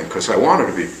Saturday morning, because I wanted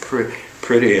to be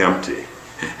pretty empty.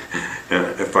 And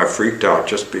if I freaked out,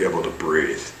 just be able to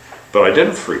breathe. But I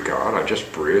didn't freak out, I just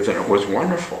breathed, and it was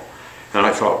wonderful. And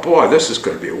I thought, boy, this is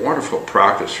going to be a wonderful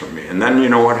practice for me. And then you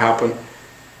know what happened?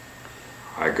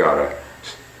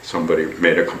 Somebody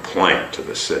made a complaint to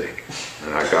the city,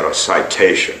 and I got a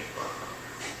citation.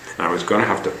 And I was going to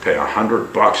have to pay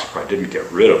 $100 if I didn't get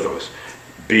rid of those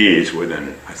bees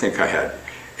within, I think I had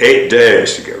 8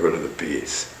 days to get rid of the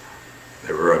bees.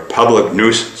 They were a public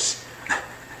nuisance.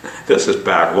 This is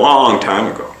back a long time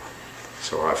ago.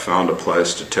 So I found a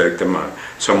place to take them,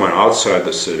 somewhere outside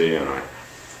the city, and I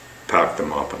packed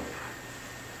them up and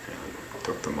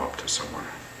took them up to someone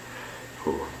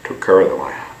who took care of them.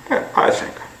 I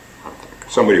think.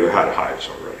 Somebody who had hives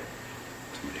already.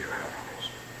 Somebody who had hives.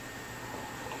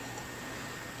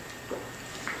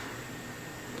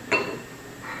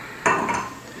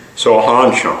 So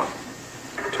Shan,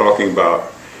 talking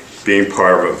about being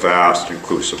part of a vast,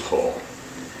 inclusive whole.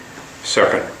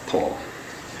 Second poem.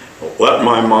 Let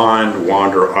my mind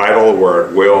wander idle where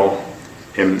it will.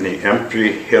 In the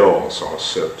empty hills I'll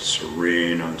sit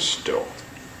serene and still.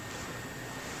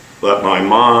 Let my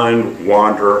mind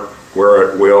wander where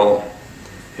it will.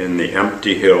 In the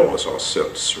empty hills I'll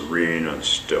sit serene and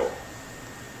still.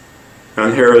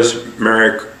 And here is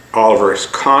Mary Oliver's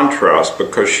contrast,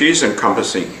 because she's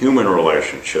encompassing human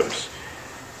relationships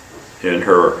in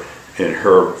her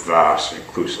vast,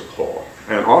 inclusive whole.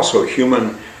 And also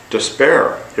human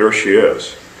despair. Here she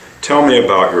is. Tell me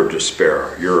about your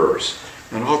despair, yours,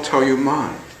 and I'll tell you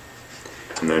mine.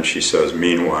 And then she says,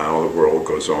 meanwhile, the world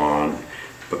goes on,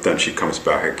 but then she comes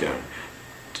back again.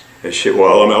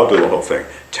 I'll do the whole thing.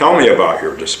 Tell me about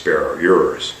your despair,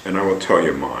 yours, and I will tell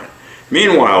you mine.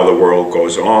 Meanwhile, the world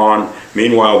goes on.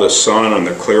 Meanwhile, the sun and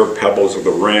the clear pebbles of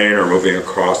the rain are moving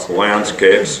across the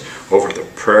landscapes, over the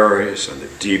prairies and the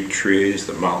deep trees,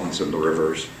 the mountains and the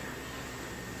rivers.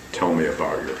 Tell me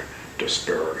about your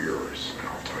despair, yours, and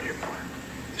I'll tell you mine.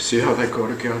 See how they go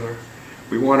together?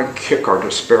 We want to kick our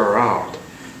despair out,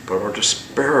 but our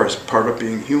despair is part of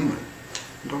being human.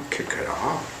 Don't kick it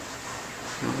out.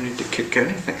 You don't need to kick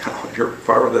anything out. You're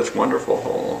part of this wonderful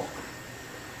whole.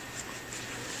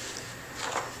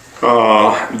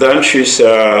 Then she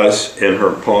says in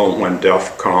her poem, When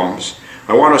Death Comes,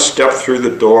 I want to step through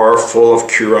the door full of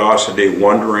curiosity,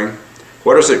 wondering,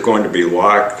 what is it going to be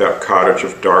like, that cottage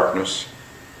of darkness?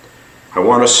 I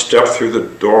want to step through the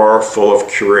door full of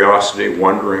curiosity,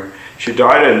 wondering, She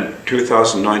died in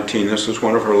 2019. This is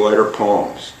one of her later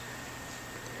poems.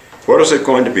 What is it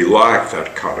going to be like,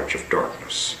 that cottage of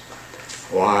darkness?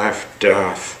 Life,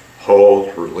 death,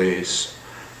 hold, release.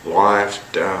 Life,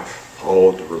 death,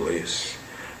 hold, release.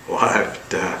 Life,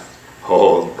 death,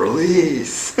 hold,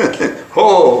 release.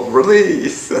 Hold,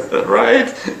 release,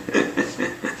 right?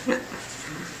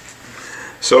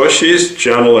 So she's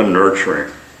gentle and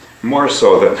nurturing, more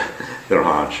so than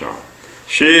Han Shan.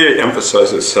 She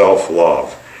emphasizes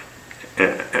self-love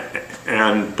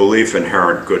and belief in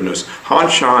inherent goodness. Han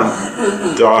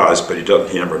Shan does, but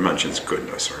he never mentions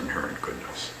goodness or inherent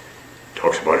goodness. He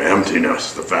talks about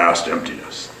emptiness, the vast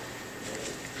emptiness.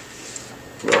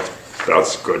 Well,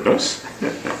 that's goodness.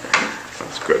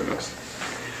 That's goodness.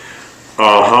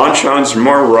 Han Shan's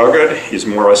more rugged, he's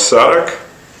more ascetic,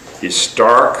 he's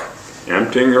stark,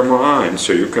 emptying your mind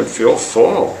so you can feel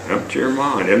full. Empty your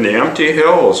mind. In the empty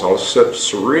hills, I'll sit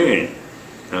serene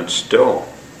and still.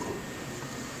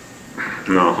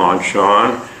 Now, Han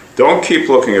Shan, don't keep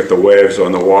looking at the waves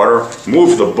on the water.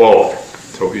 Move the boat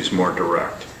so he's more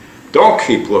direct. Don't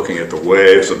keep looking at the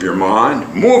waves of your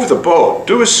mind. Move the boat.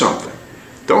 Do something.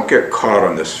 Don't get caught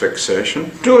on this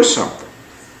fixation. Do something.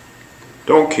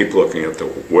 Don't keep looking at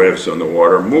the waves on the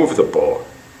water. Move the boat.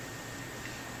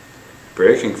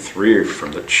 Breaking free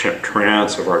from the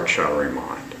trance of our chattering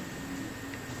mind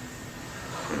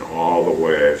and all the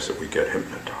waves that we get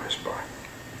hypnotized by.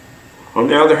 On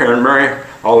the other hand, Mary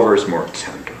Oliver is more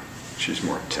tender. She's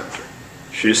more tender.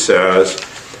 She says,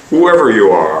 whoever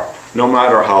you are, no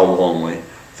matter how lonely,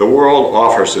 the world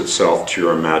offers itself to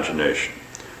your imagination,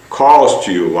 calls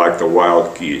to you like the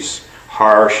wild geese,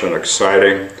 harsh and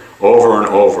exciting, over and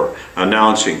over,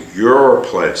 announcing your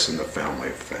place in the family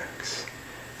of things.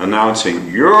 Announcing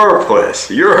your place,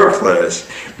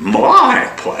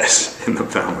 my place in the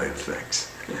family of things.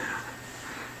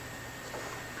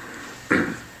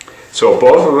 So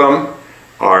both of them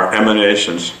are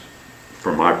emanations,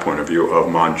 from my point of view, of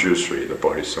Manjusri, the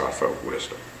Bodhisattva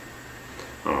wisdom.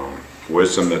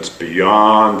 Wisdom that's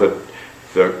beyond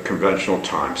the conventional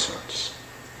time sense,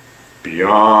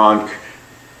 beyond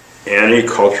any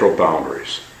cultural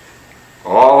boundaries.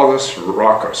 All of this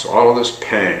ruckus, all of this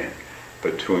pain,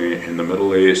 in the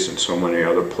Middle East and so many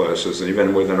other places, and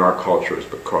even within our cultures,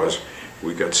 because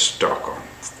we get stuck on,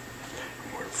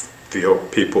 we feel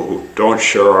people who don't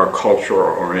share our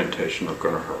cultural orientation are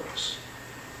going to hurt us.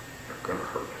 They're going to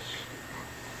hurt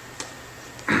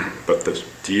us. But this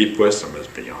deep wisdom is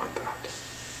beyond that.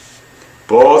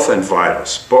 Both invite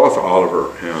us, both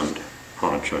Oliver and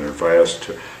Han Shan invite us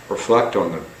to reflect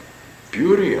on the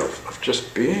beauty of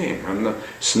just being, and the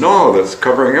snow that's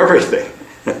covering everything.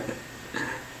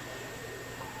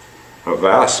 A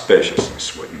vast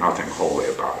spaciousness with nothing holy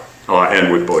about it. Oh,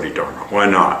 and with Bodhidharma. Why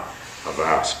not? A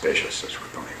vast spaciousness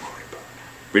with nothing holy about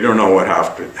it. We don't know what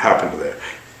happened to the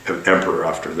emperor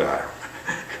after that.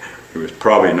 He was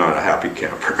probably not a happy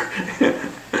camper.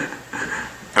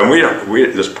 And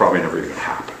this probably never even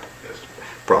happened. It's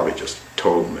probably just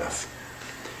told myth.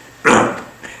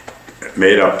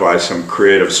 Made up by some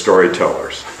creative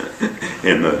storytellers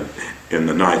in the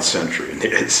 9th century, in the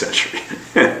 8th century.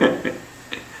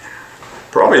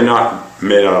 Probably not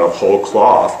made out of whole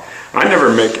cloth. I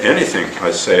never make anything,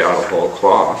 I say, out of whole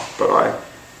cloth, but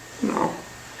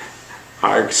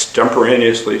I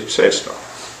extemporaneously say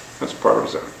stuff. That's part of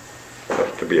Zen,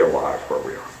 to be alive where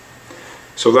we are.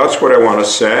 So that's what I want to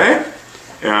say,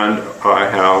 and I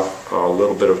have a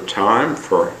little bit of time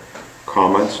for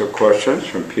comments or questions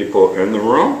from people in the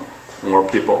room or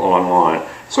people online.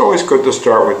 It's always good to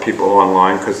start with people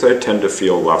online because they tend to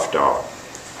feel left out.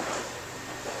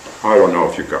 I don't know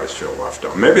if you guys feel left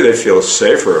out. Maybe they feel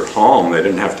safer at home. They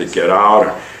didn't have to get out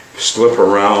and slip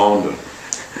around, and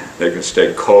they can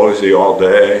stay cozy all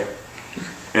day.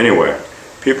 Anyway,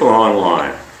 people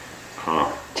online.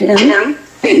 Tim?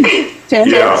 Tim,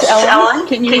 yes. it's Ellen.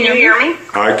 Can you hear me?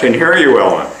 I can hear you,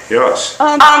 Ellen. Yes.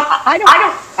 I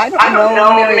don't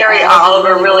know Mary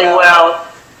Oliver really well.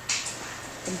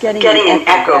 Getting an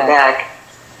echo back.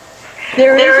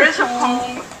 There is a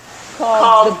poem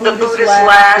called The Buddha's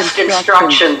Last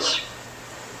Instructions.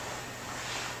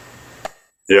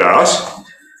 Yes.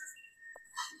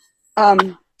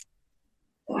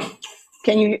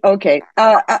 Can you, okay.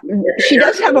 She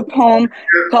does have a poem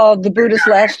called The Buddha's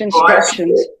Last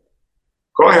Instructions.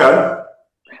 Go ahead.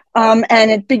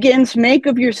 And it begins, "Make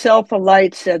of yourself a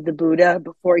light," said the Buddha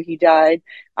before he died.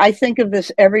 I think of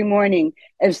this every morning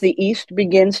as the east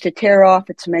begins to tear off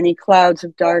its many clouds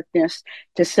of darkness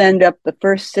to send up the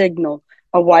first signal,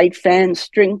 a white fan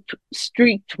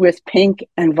streaked with pink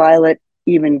and violet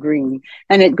even green,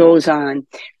 and it goes on.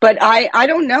 But I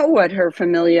don't know what her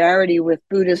familiarity with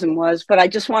Buddhism was, but I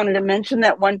just wanted to mention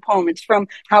that one poem. It's from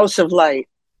House of Light.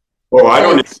 Well, I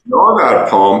don't Thanks. even know that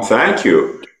poem. Thank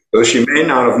you. So she may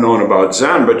not have known about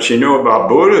Zen, but she knew about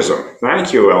Buddhism.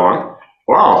 Thank you, Ellen.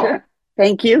 Wow. Sure.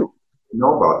 Thank you.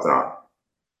 Know about that.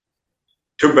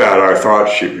 Too bad. I thought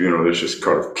this just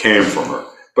kind of came from her,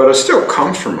 but it still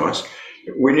comes from us.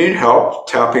 We need help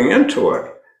tapping into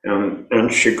it.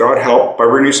 And she got help by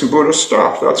reading some Buddhist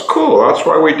stuff. That's cool. That's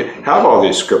why we have all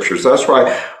these scriptures. That's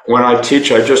why when I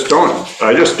teach, I just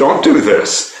don't do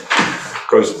this.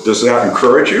 Because does that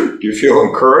encourage you? Do you feel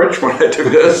encouraged when I do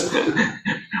this?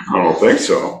 I don't think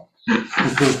so.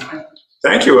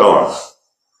 Thank you, Ellen.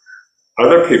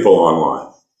 Other people online.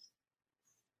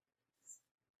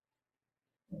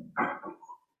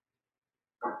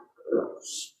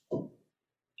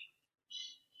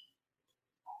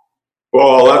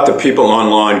 Well, I'll let the people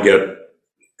online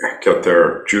get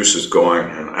their juices going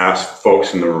and ask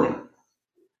folks in the room.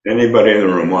 Anybody in the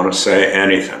room want to say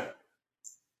anything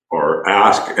or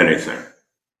ask anything?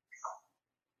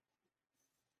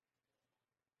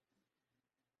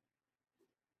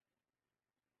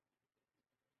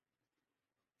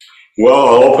 Well,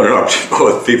 I'll open it up to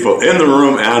both people in the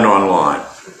room and online.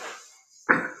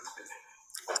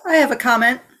 I have a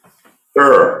comment.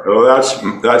 Sure. Well,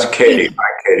 that's Katie. Hi,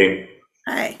 Katie.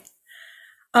 Hi.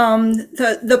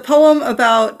 The poem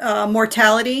about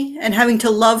mortality and having to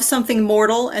love something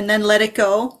mortal and then let it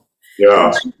go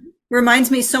Yeah. reminds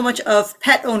me so much of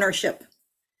pet ownership,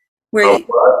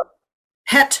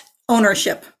 pet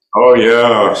ownership. Oh,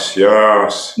 yes,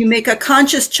 yes. You make a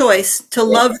conscious choice to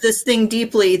love this thing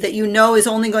deeply that you know is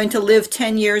only going to live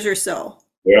 10 years or so.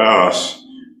 Yes.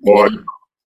 Boy,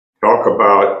 talk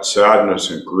about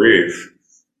sadness and grief.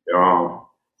 Yeah.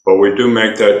 But we do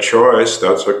make that choice.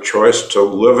 That's a choice to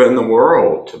live in the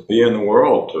world, to be in the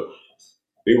world, to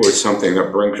be with something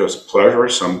that brings us pleasure,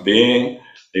 some being,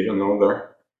 even though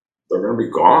they're going to be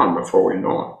gone before we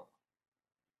know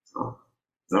it.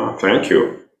 No, thank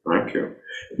you. Thank you.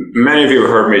 Many of you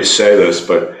heard me say this,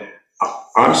 but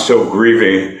I'm still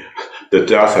grieving the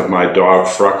death of my dog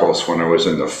Freckles when I was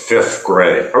in the 5th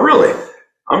grade. Oh, really?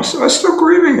 I'm still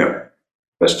grieving it.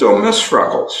 I still miss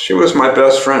Freckles. She was my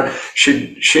best friend.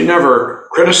 She never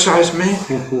criticized me.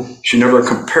 She never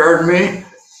compared me.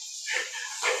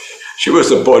 She was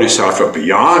the Bodhisattva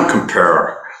beyond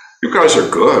compare. You guys are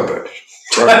good, but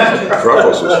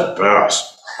Freckles was the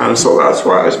best. And so that's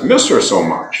why I miss her so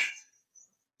much.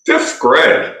 5th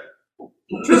grade.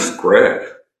 5th grade.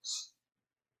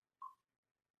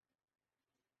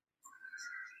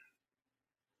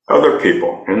 Other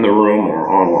people in the room or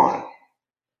online.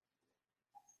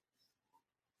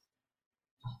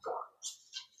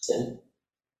 Tim,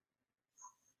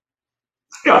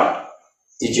 Yeah.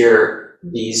 did your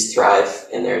bees thrive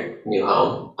in their new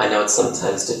home? I know it's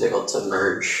sometimes difficult to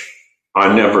merge. I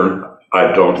don't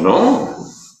know.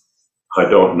 I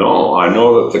don't know. I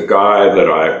know that the guy that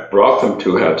I brought them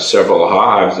to had several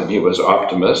hives and he was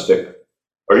optimistic.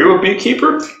 Are you a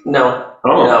beekeeper? No,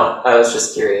 Oh. no, I was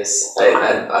just curious.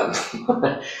 I'm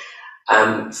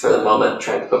for the moment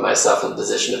trying to put myself in the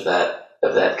position of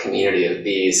that community of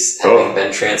bees having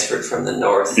been transferred from the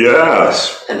north.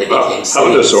 Yes. And they became how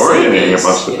disorienting it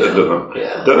must have been to them.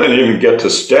 Yeah. Didn't even get to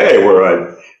stay where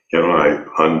I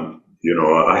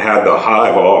had the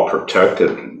hive all protected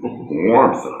and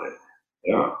warmth. And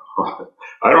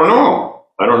I don't know.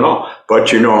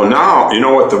 But now, you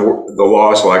know what the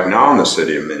law is like now in the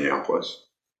city of Minneapolis?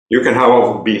 You can have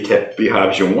all the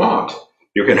beehives you want.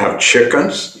 You can have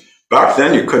chickens. Back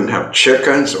then you couldn't have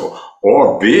chickens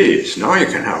or bees. Now you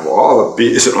can have all the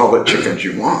bees and all the chickens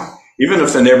you want. Even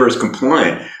if the neighbors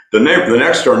complain. The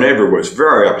next door neighbor was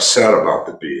very upset about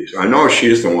the bees. I know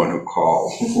she's the one who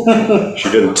called. She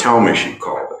didn't tell me she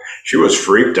called. She was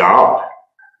freaked out.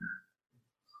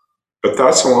 But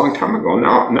that's a long time ago.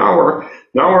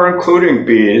 Now we're including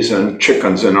bees and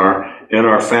chickens in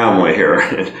our family here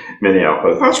in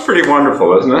Minneapolis. That's pretty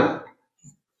wonderful, isn't it?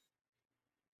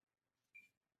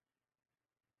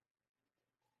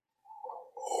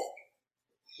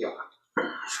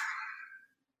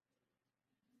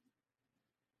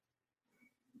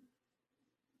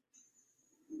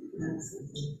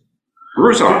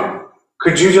 Ruzan.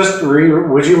 Could you just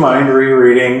would you mind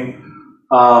rereading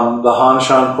the Han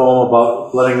Shan poem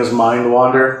about letting his mind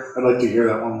wander? I'd like to hear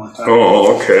that one more time.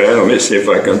 Oh, okay. Let me see if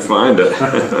I can find it.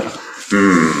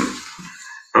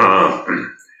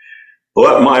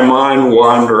 Let my mind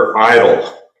wander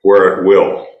idle where it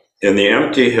will. In the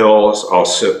empty hills, I'll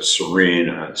sit serene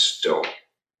and still.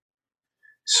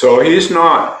 So he's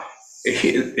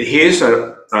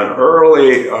an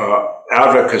early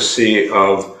advocacy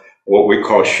of what we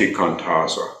call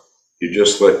shikantaza. You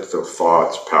just let the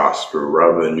thoughts pass through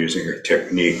rather than using a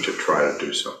technique to try to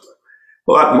do something.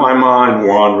 Let my mind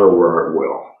wander where it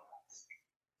will.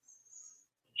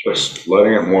 Just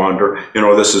letting it wander. You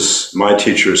know, this is my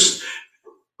teachers.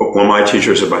 When my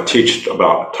teachers taught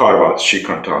about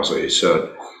shikantaza, he said,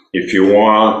 if you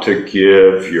want to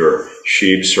give your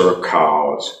sheep or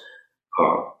cows,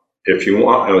 if you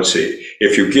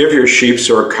give your sheep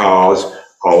or cows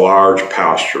a large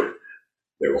pasture,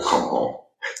 they will come home.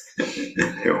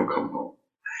 They will come home.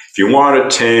 If you want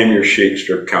to tame your sheep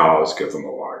or cows, give them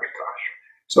a large pasture.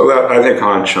 So that, I think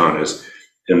Han Shan is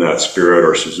in that spirit,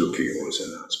 or Suzuki was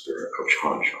in that spirit of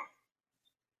Han Shan.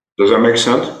 Does that make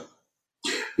sense?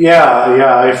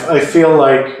 Yeah. I feel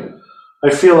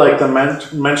like the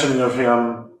mentioning of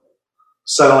him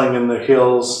settling in the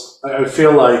hills. I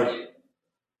feel like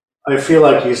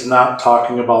he's not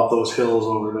talking about those hills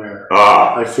over there.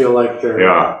 I feel like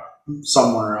they're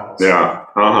somewhere else. Yeah.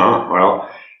 Well,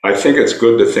 I think it's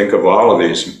good to think of all of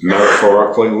these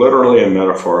metaphorically, literally, and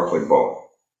metaphorically both.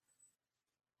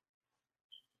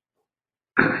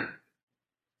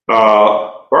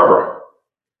 Barbara.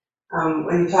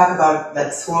 When you talk about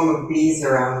that swarm of bees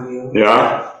around you,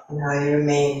 and how you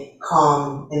remain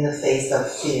calm in the face of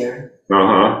fear,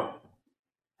 I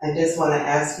just want to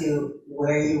ask you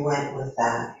where you went with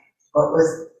that.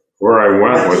 Where I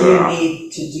went with that? What do you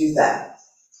need to do that?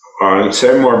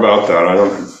 Say more about that. I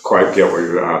don't quite get what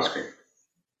you're asking.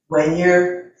 When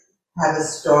you have a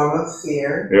storm of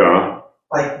fear,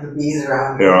 like the bees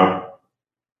around you,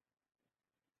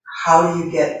 how do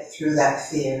you get through that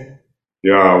fear?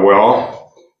 Yeah,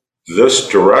 well, this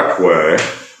direct way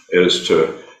is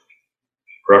to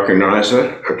recognize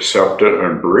it, accept it,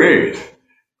 and breathe.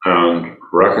 And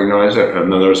recognize it,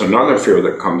 and then there's another fear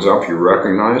that comes up. You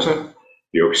recognize it,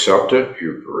 you accept it,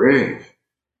 you breathe.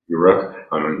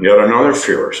 And yet another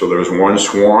fear. So there's one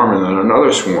swarm and then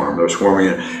another swarm. They're swarming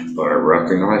in, but I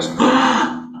recognize,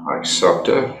 I accept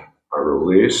it, I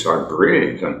release, I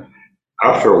breathe. And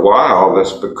after a while,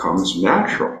 this becomes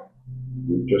natural.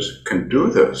 You just can do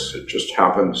this. It just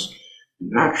happens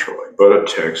naturally, but it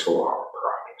takes a lot of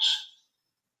practice.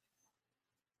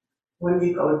 When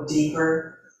you go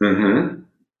deeper,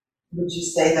 would you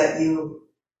say that you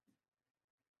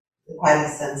had a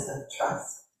sense of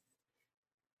trust?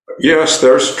 Yes,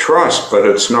 there's trust, but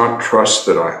it's not trust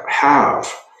that I have.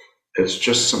 It's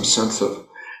just some sense of,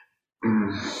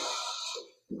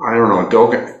 I don't know,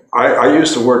 I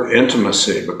use the word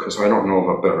intimacy because I don't know of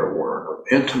a better word.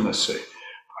 Intimacy.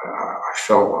 I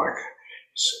felt like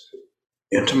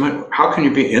intimate. How can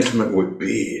you be intimate with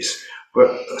bees?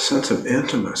 But a sense of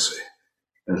intimacy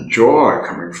and joy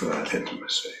coming from that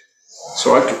intimacy.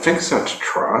 So I think that's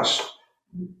trust,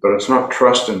 but it's not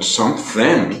trust in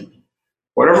something.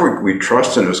 Whatever we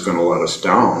trust in is going to let us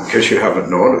down. In case you haven't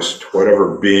noticed,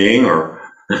 whatever being or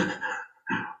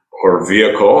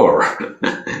vehicle or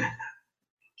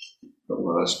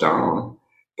let us down.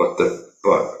 But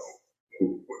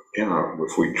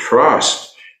if we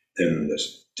trust in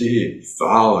this deep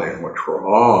valley in which we're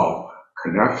all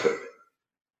connected,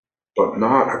 but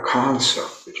not a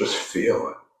concept, we just feel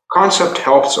it. Concept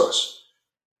helps us.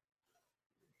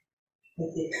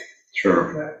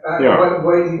 Sure.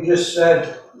 What you just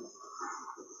said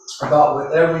about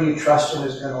whatever you trust in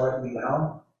is going to let me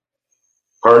down.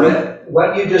 Pardon?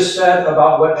 What you just said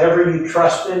about whatever you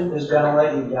trust in is going to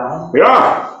let you down.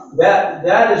 Yeah.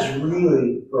 That is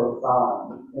really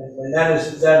profound, and that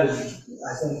is I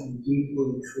think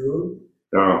deeply true.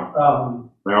 Yeah.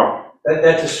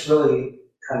 That just really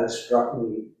kind of struck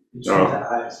me between the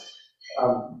eyes.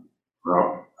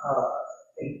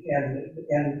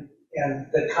 And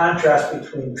the contrast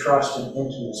between trust and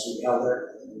intimacy, how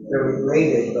they're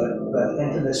related, but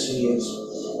intimacy is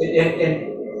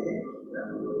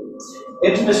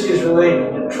intimacy is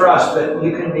related to trust, but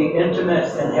you can be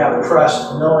intimate and have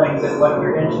trust knowing that what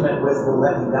you're intimate with will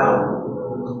let you down.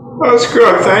 That's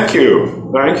good. Thank you.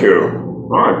 All right,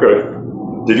 good.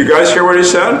 Did you guys hear what he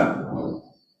said?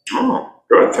 Oh,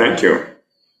 good. Thank you.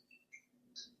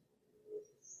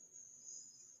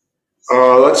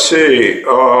 Let's see.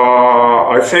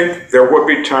 I think there would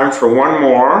be time for one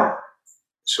more.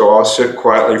 So I'll sit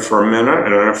quietly for a minute,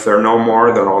 and if there are no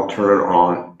more, then I'll turn it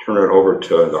over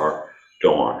to our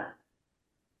Dawn.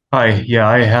 Hi. Yeah,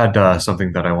 I had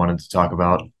something that I wanted to talk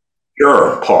about.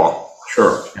 Sure, Paul.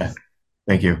 Sure. Yeah,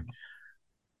 thank you.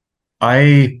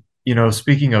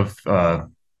 Speaking of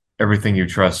everything you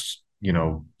trust,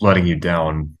 letting you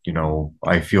down,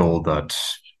 I feel that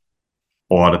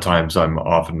a lot of times I'm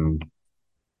often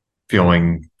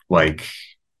feeling like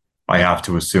I have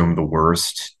to assume the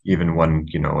worst, even when,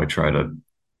 I try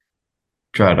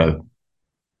to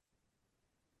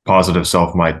positive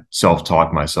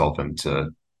self-talk myself into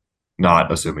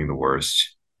not assuming the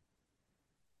worst.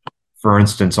 For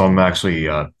instance, I'm actually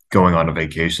going on a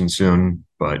vacation soon,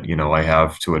 but I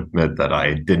have to admit that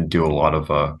I didn't do a lot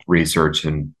of research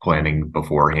and planning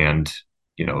beforehand,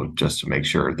 just to make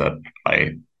sure that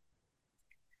I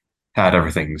had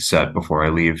everything set before I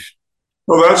leave.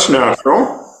 Well, that's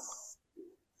natural,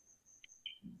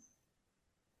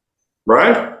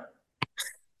 right?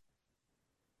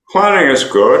 Planning is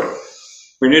good.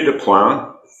 We need to plan.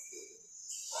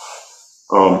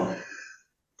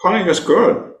 Planning is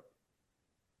good.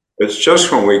 It's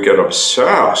just when we get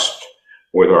obsessed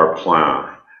with our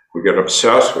plan, we get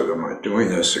obsessed with, am I doing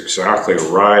this exactly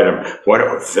right? And what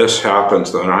if this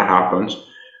happens, then that happens?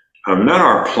 And then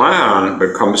our plan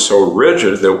becomes so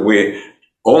rigid that we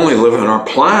only live in our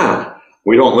plan.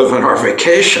 We don't live in our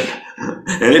vacation.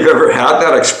 Any of you ever had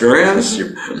that experience?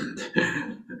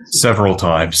 Several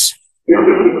times.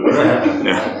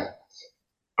 Yeah.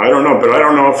 I don't know, but I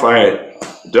don't know if I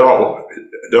dealt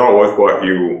with what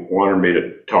you wanted me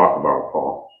to talk about,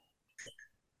 Paul.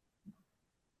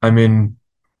 I mean,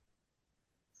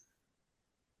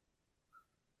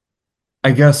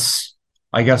 I guess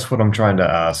what I'm trying to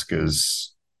ask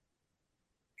is,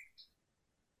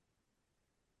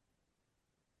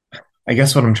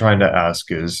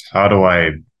 how do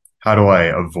I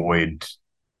avoid,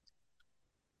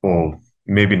 well,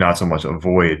 maybe not so much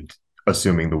avoid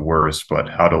assuming the worst, but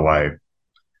how do I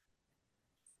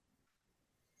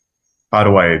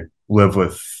live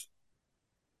with,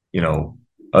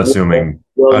 assuming,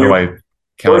 Well, how do I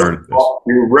counter this?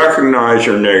 You recognize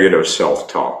your negative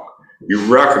self-talk.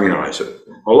 You recognize it.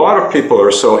 A lot of people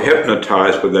are so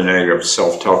hypnotized with the negative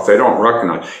self-talk, they don't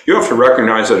recognize. You have to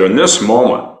recognize it in this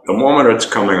moment, the moment it's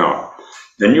coming up.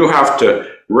 And you have to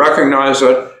recognize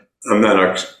it and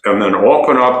then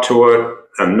open up to it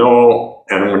and know.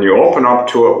 And when you open up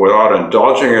to it without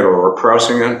indulging it or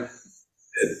repressing it,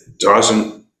 it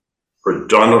doesn't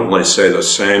redundantly say the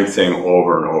same thing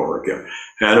over and over again.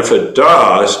 And if it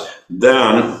does,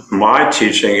 then my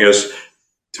teaching is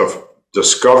to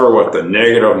discover what the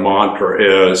negative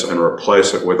mantra is and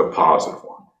replace it with a positive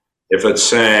one. If it's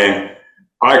saying,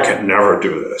 I can never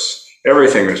do this,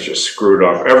 everything is just screwed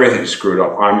up, everything's screwed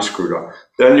up, I'm screwed up,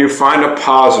 then you find a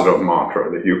positive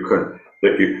mantra that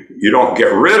you don't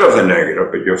get rid of the negative,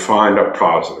 but you find a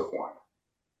positive one.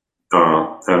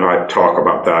 And I talk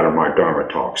about that in my Dharma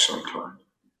talks sometimes.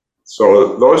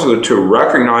 So those are the two: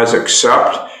 recognize,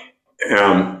 accept,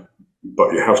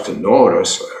 but you have to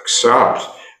notice, accept,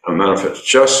 and then if it's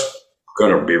just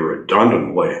going to be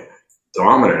redundantly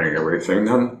dominating everything,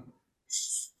 then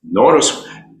notice,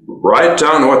 write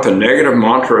down what the negative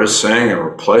mantra is saying and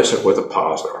replace it with a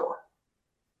positive one.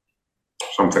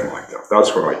 Something like that.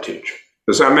 That's what I teach.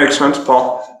 Does that make sense,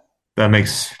 Paul? That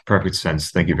makes perfect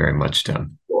sense. Thank you very much,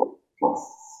 Tim.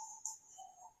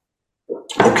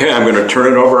 Okay, I'm going to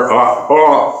turn it over.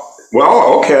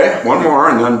 Okay, one more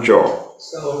and then Joe.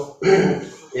 So,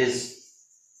 is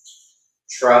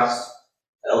trust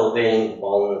elevating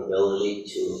vulnerability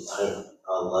to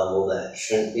a level that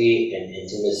shouldn't be, and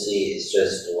intimacy is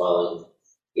just dwelling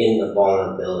in the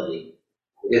vulnerability?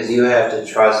 Because you have to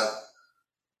trust,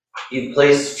 you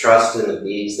place trust in the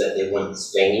bees that they wouldn't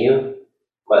sting you,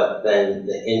 but then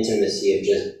the intimacy of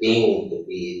just being with the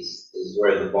bees is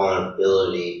where the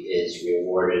vulnerability is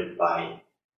rewarded by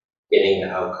getting the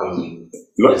outcome you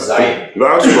desire.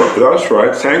 That's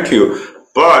right. Thank you.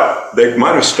 But they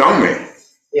might have stung me.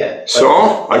 Yeah.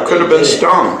 So I could have been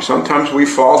stung. Sometimes we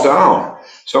fall down.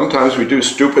 Sometimes we do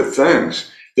stupid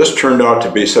things. This turned out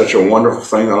to be such a wonderful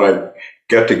thing that I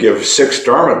get to give 6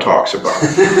 Dharma talks about.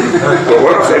 But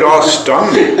what if they'd all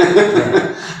stung me?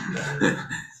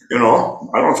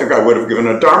 I don't think I would have given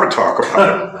a Dharma talk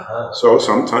about it. So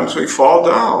sometimes we fall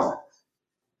down.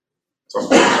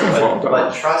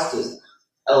 But trust is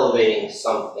elevating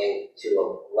something to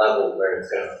a level where it's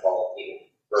going to fall even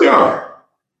further. Yeah.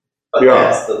 But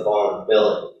that's the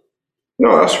vulnerability.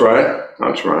 No, that's right.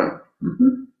 That's right.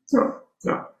 Mm-hmm.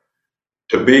 Yeah.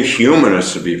 To be human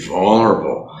is to be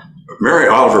vulnerable. Mary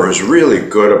Oliver is really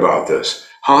good about this.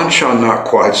 Shan not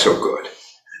quite so good.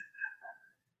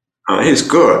 He's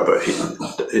good, but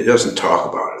he doesn't talk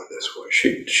about it this way.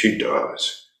 She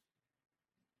does.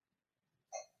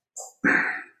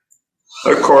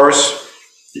 Of course,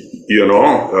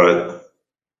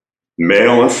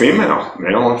 male and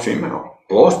female,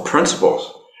 both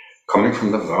principles coming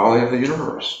from the valley of the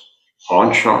universe.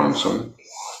 Shan's and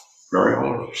Mary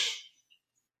Oliver's.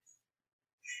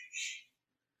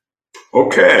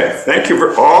 Okay, thank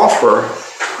you all for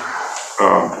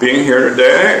being here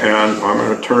today, and I'm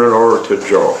going to turn it over to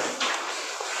Joe.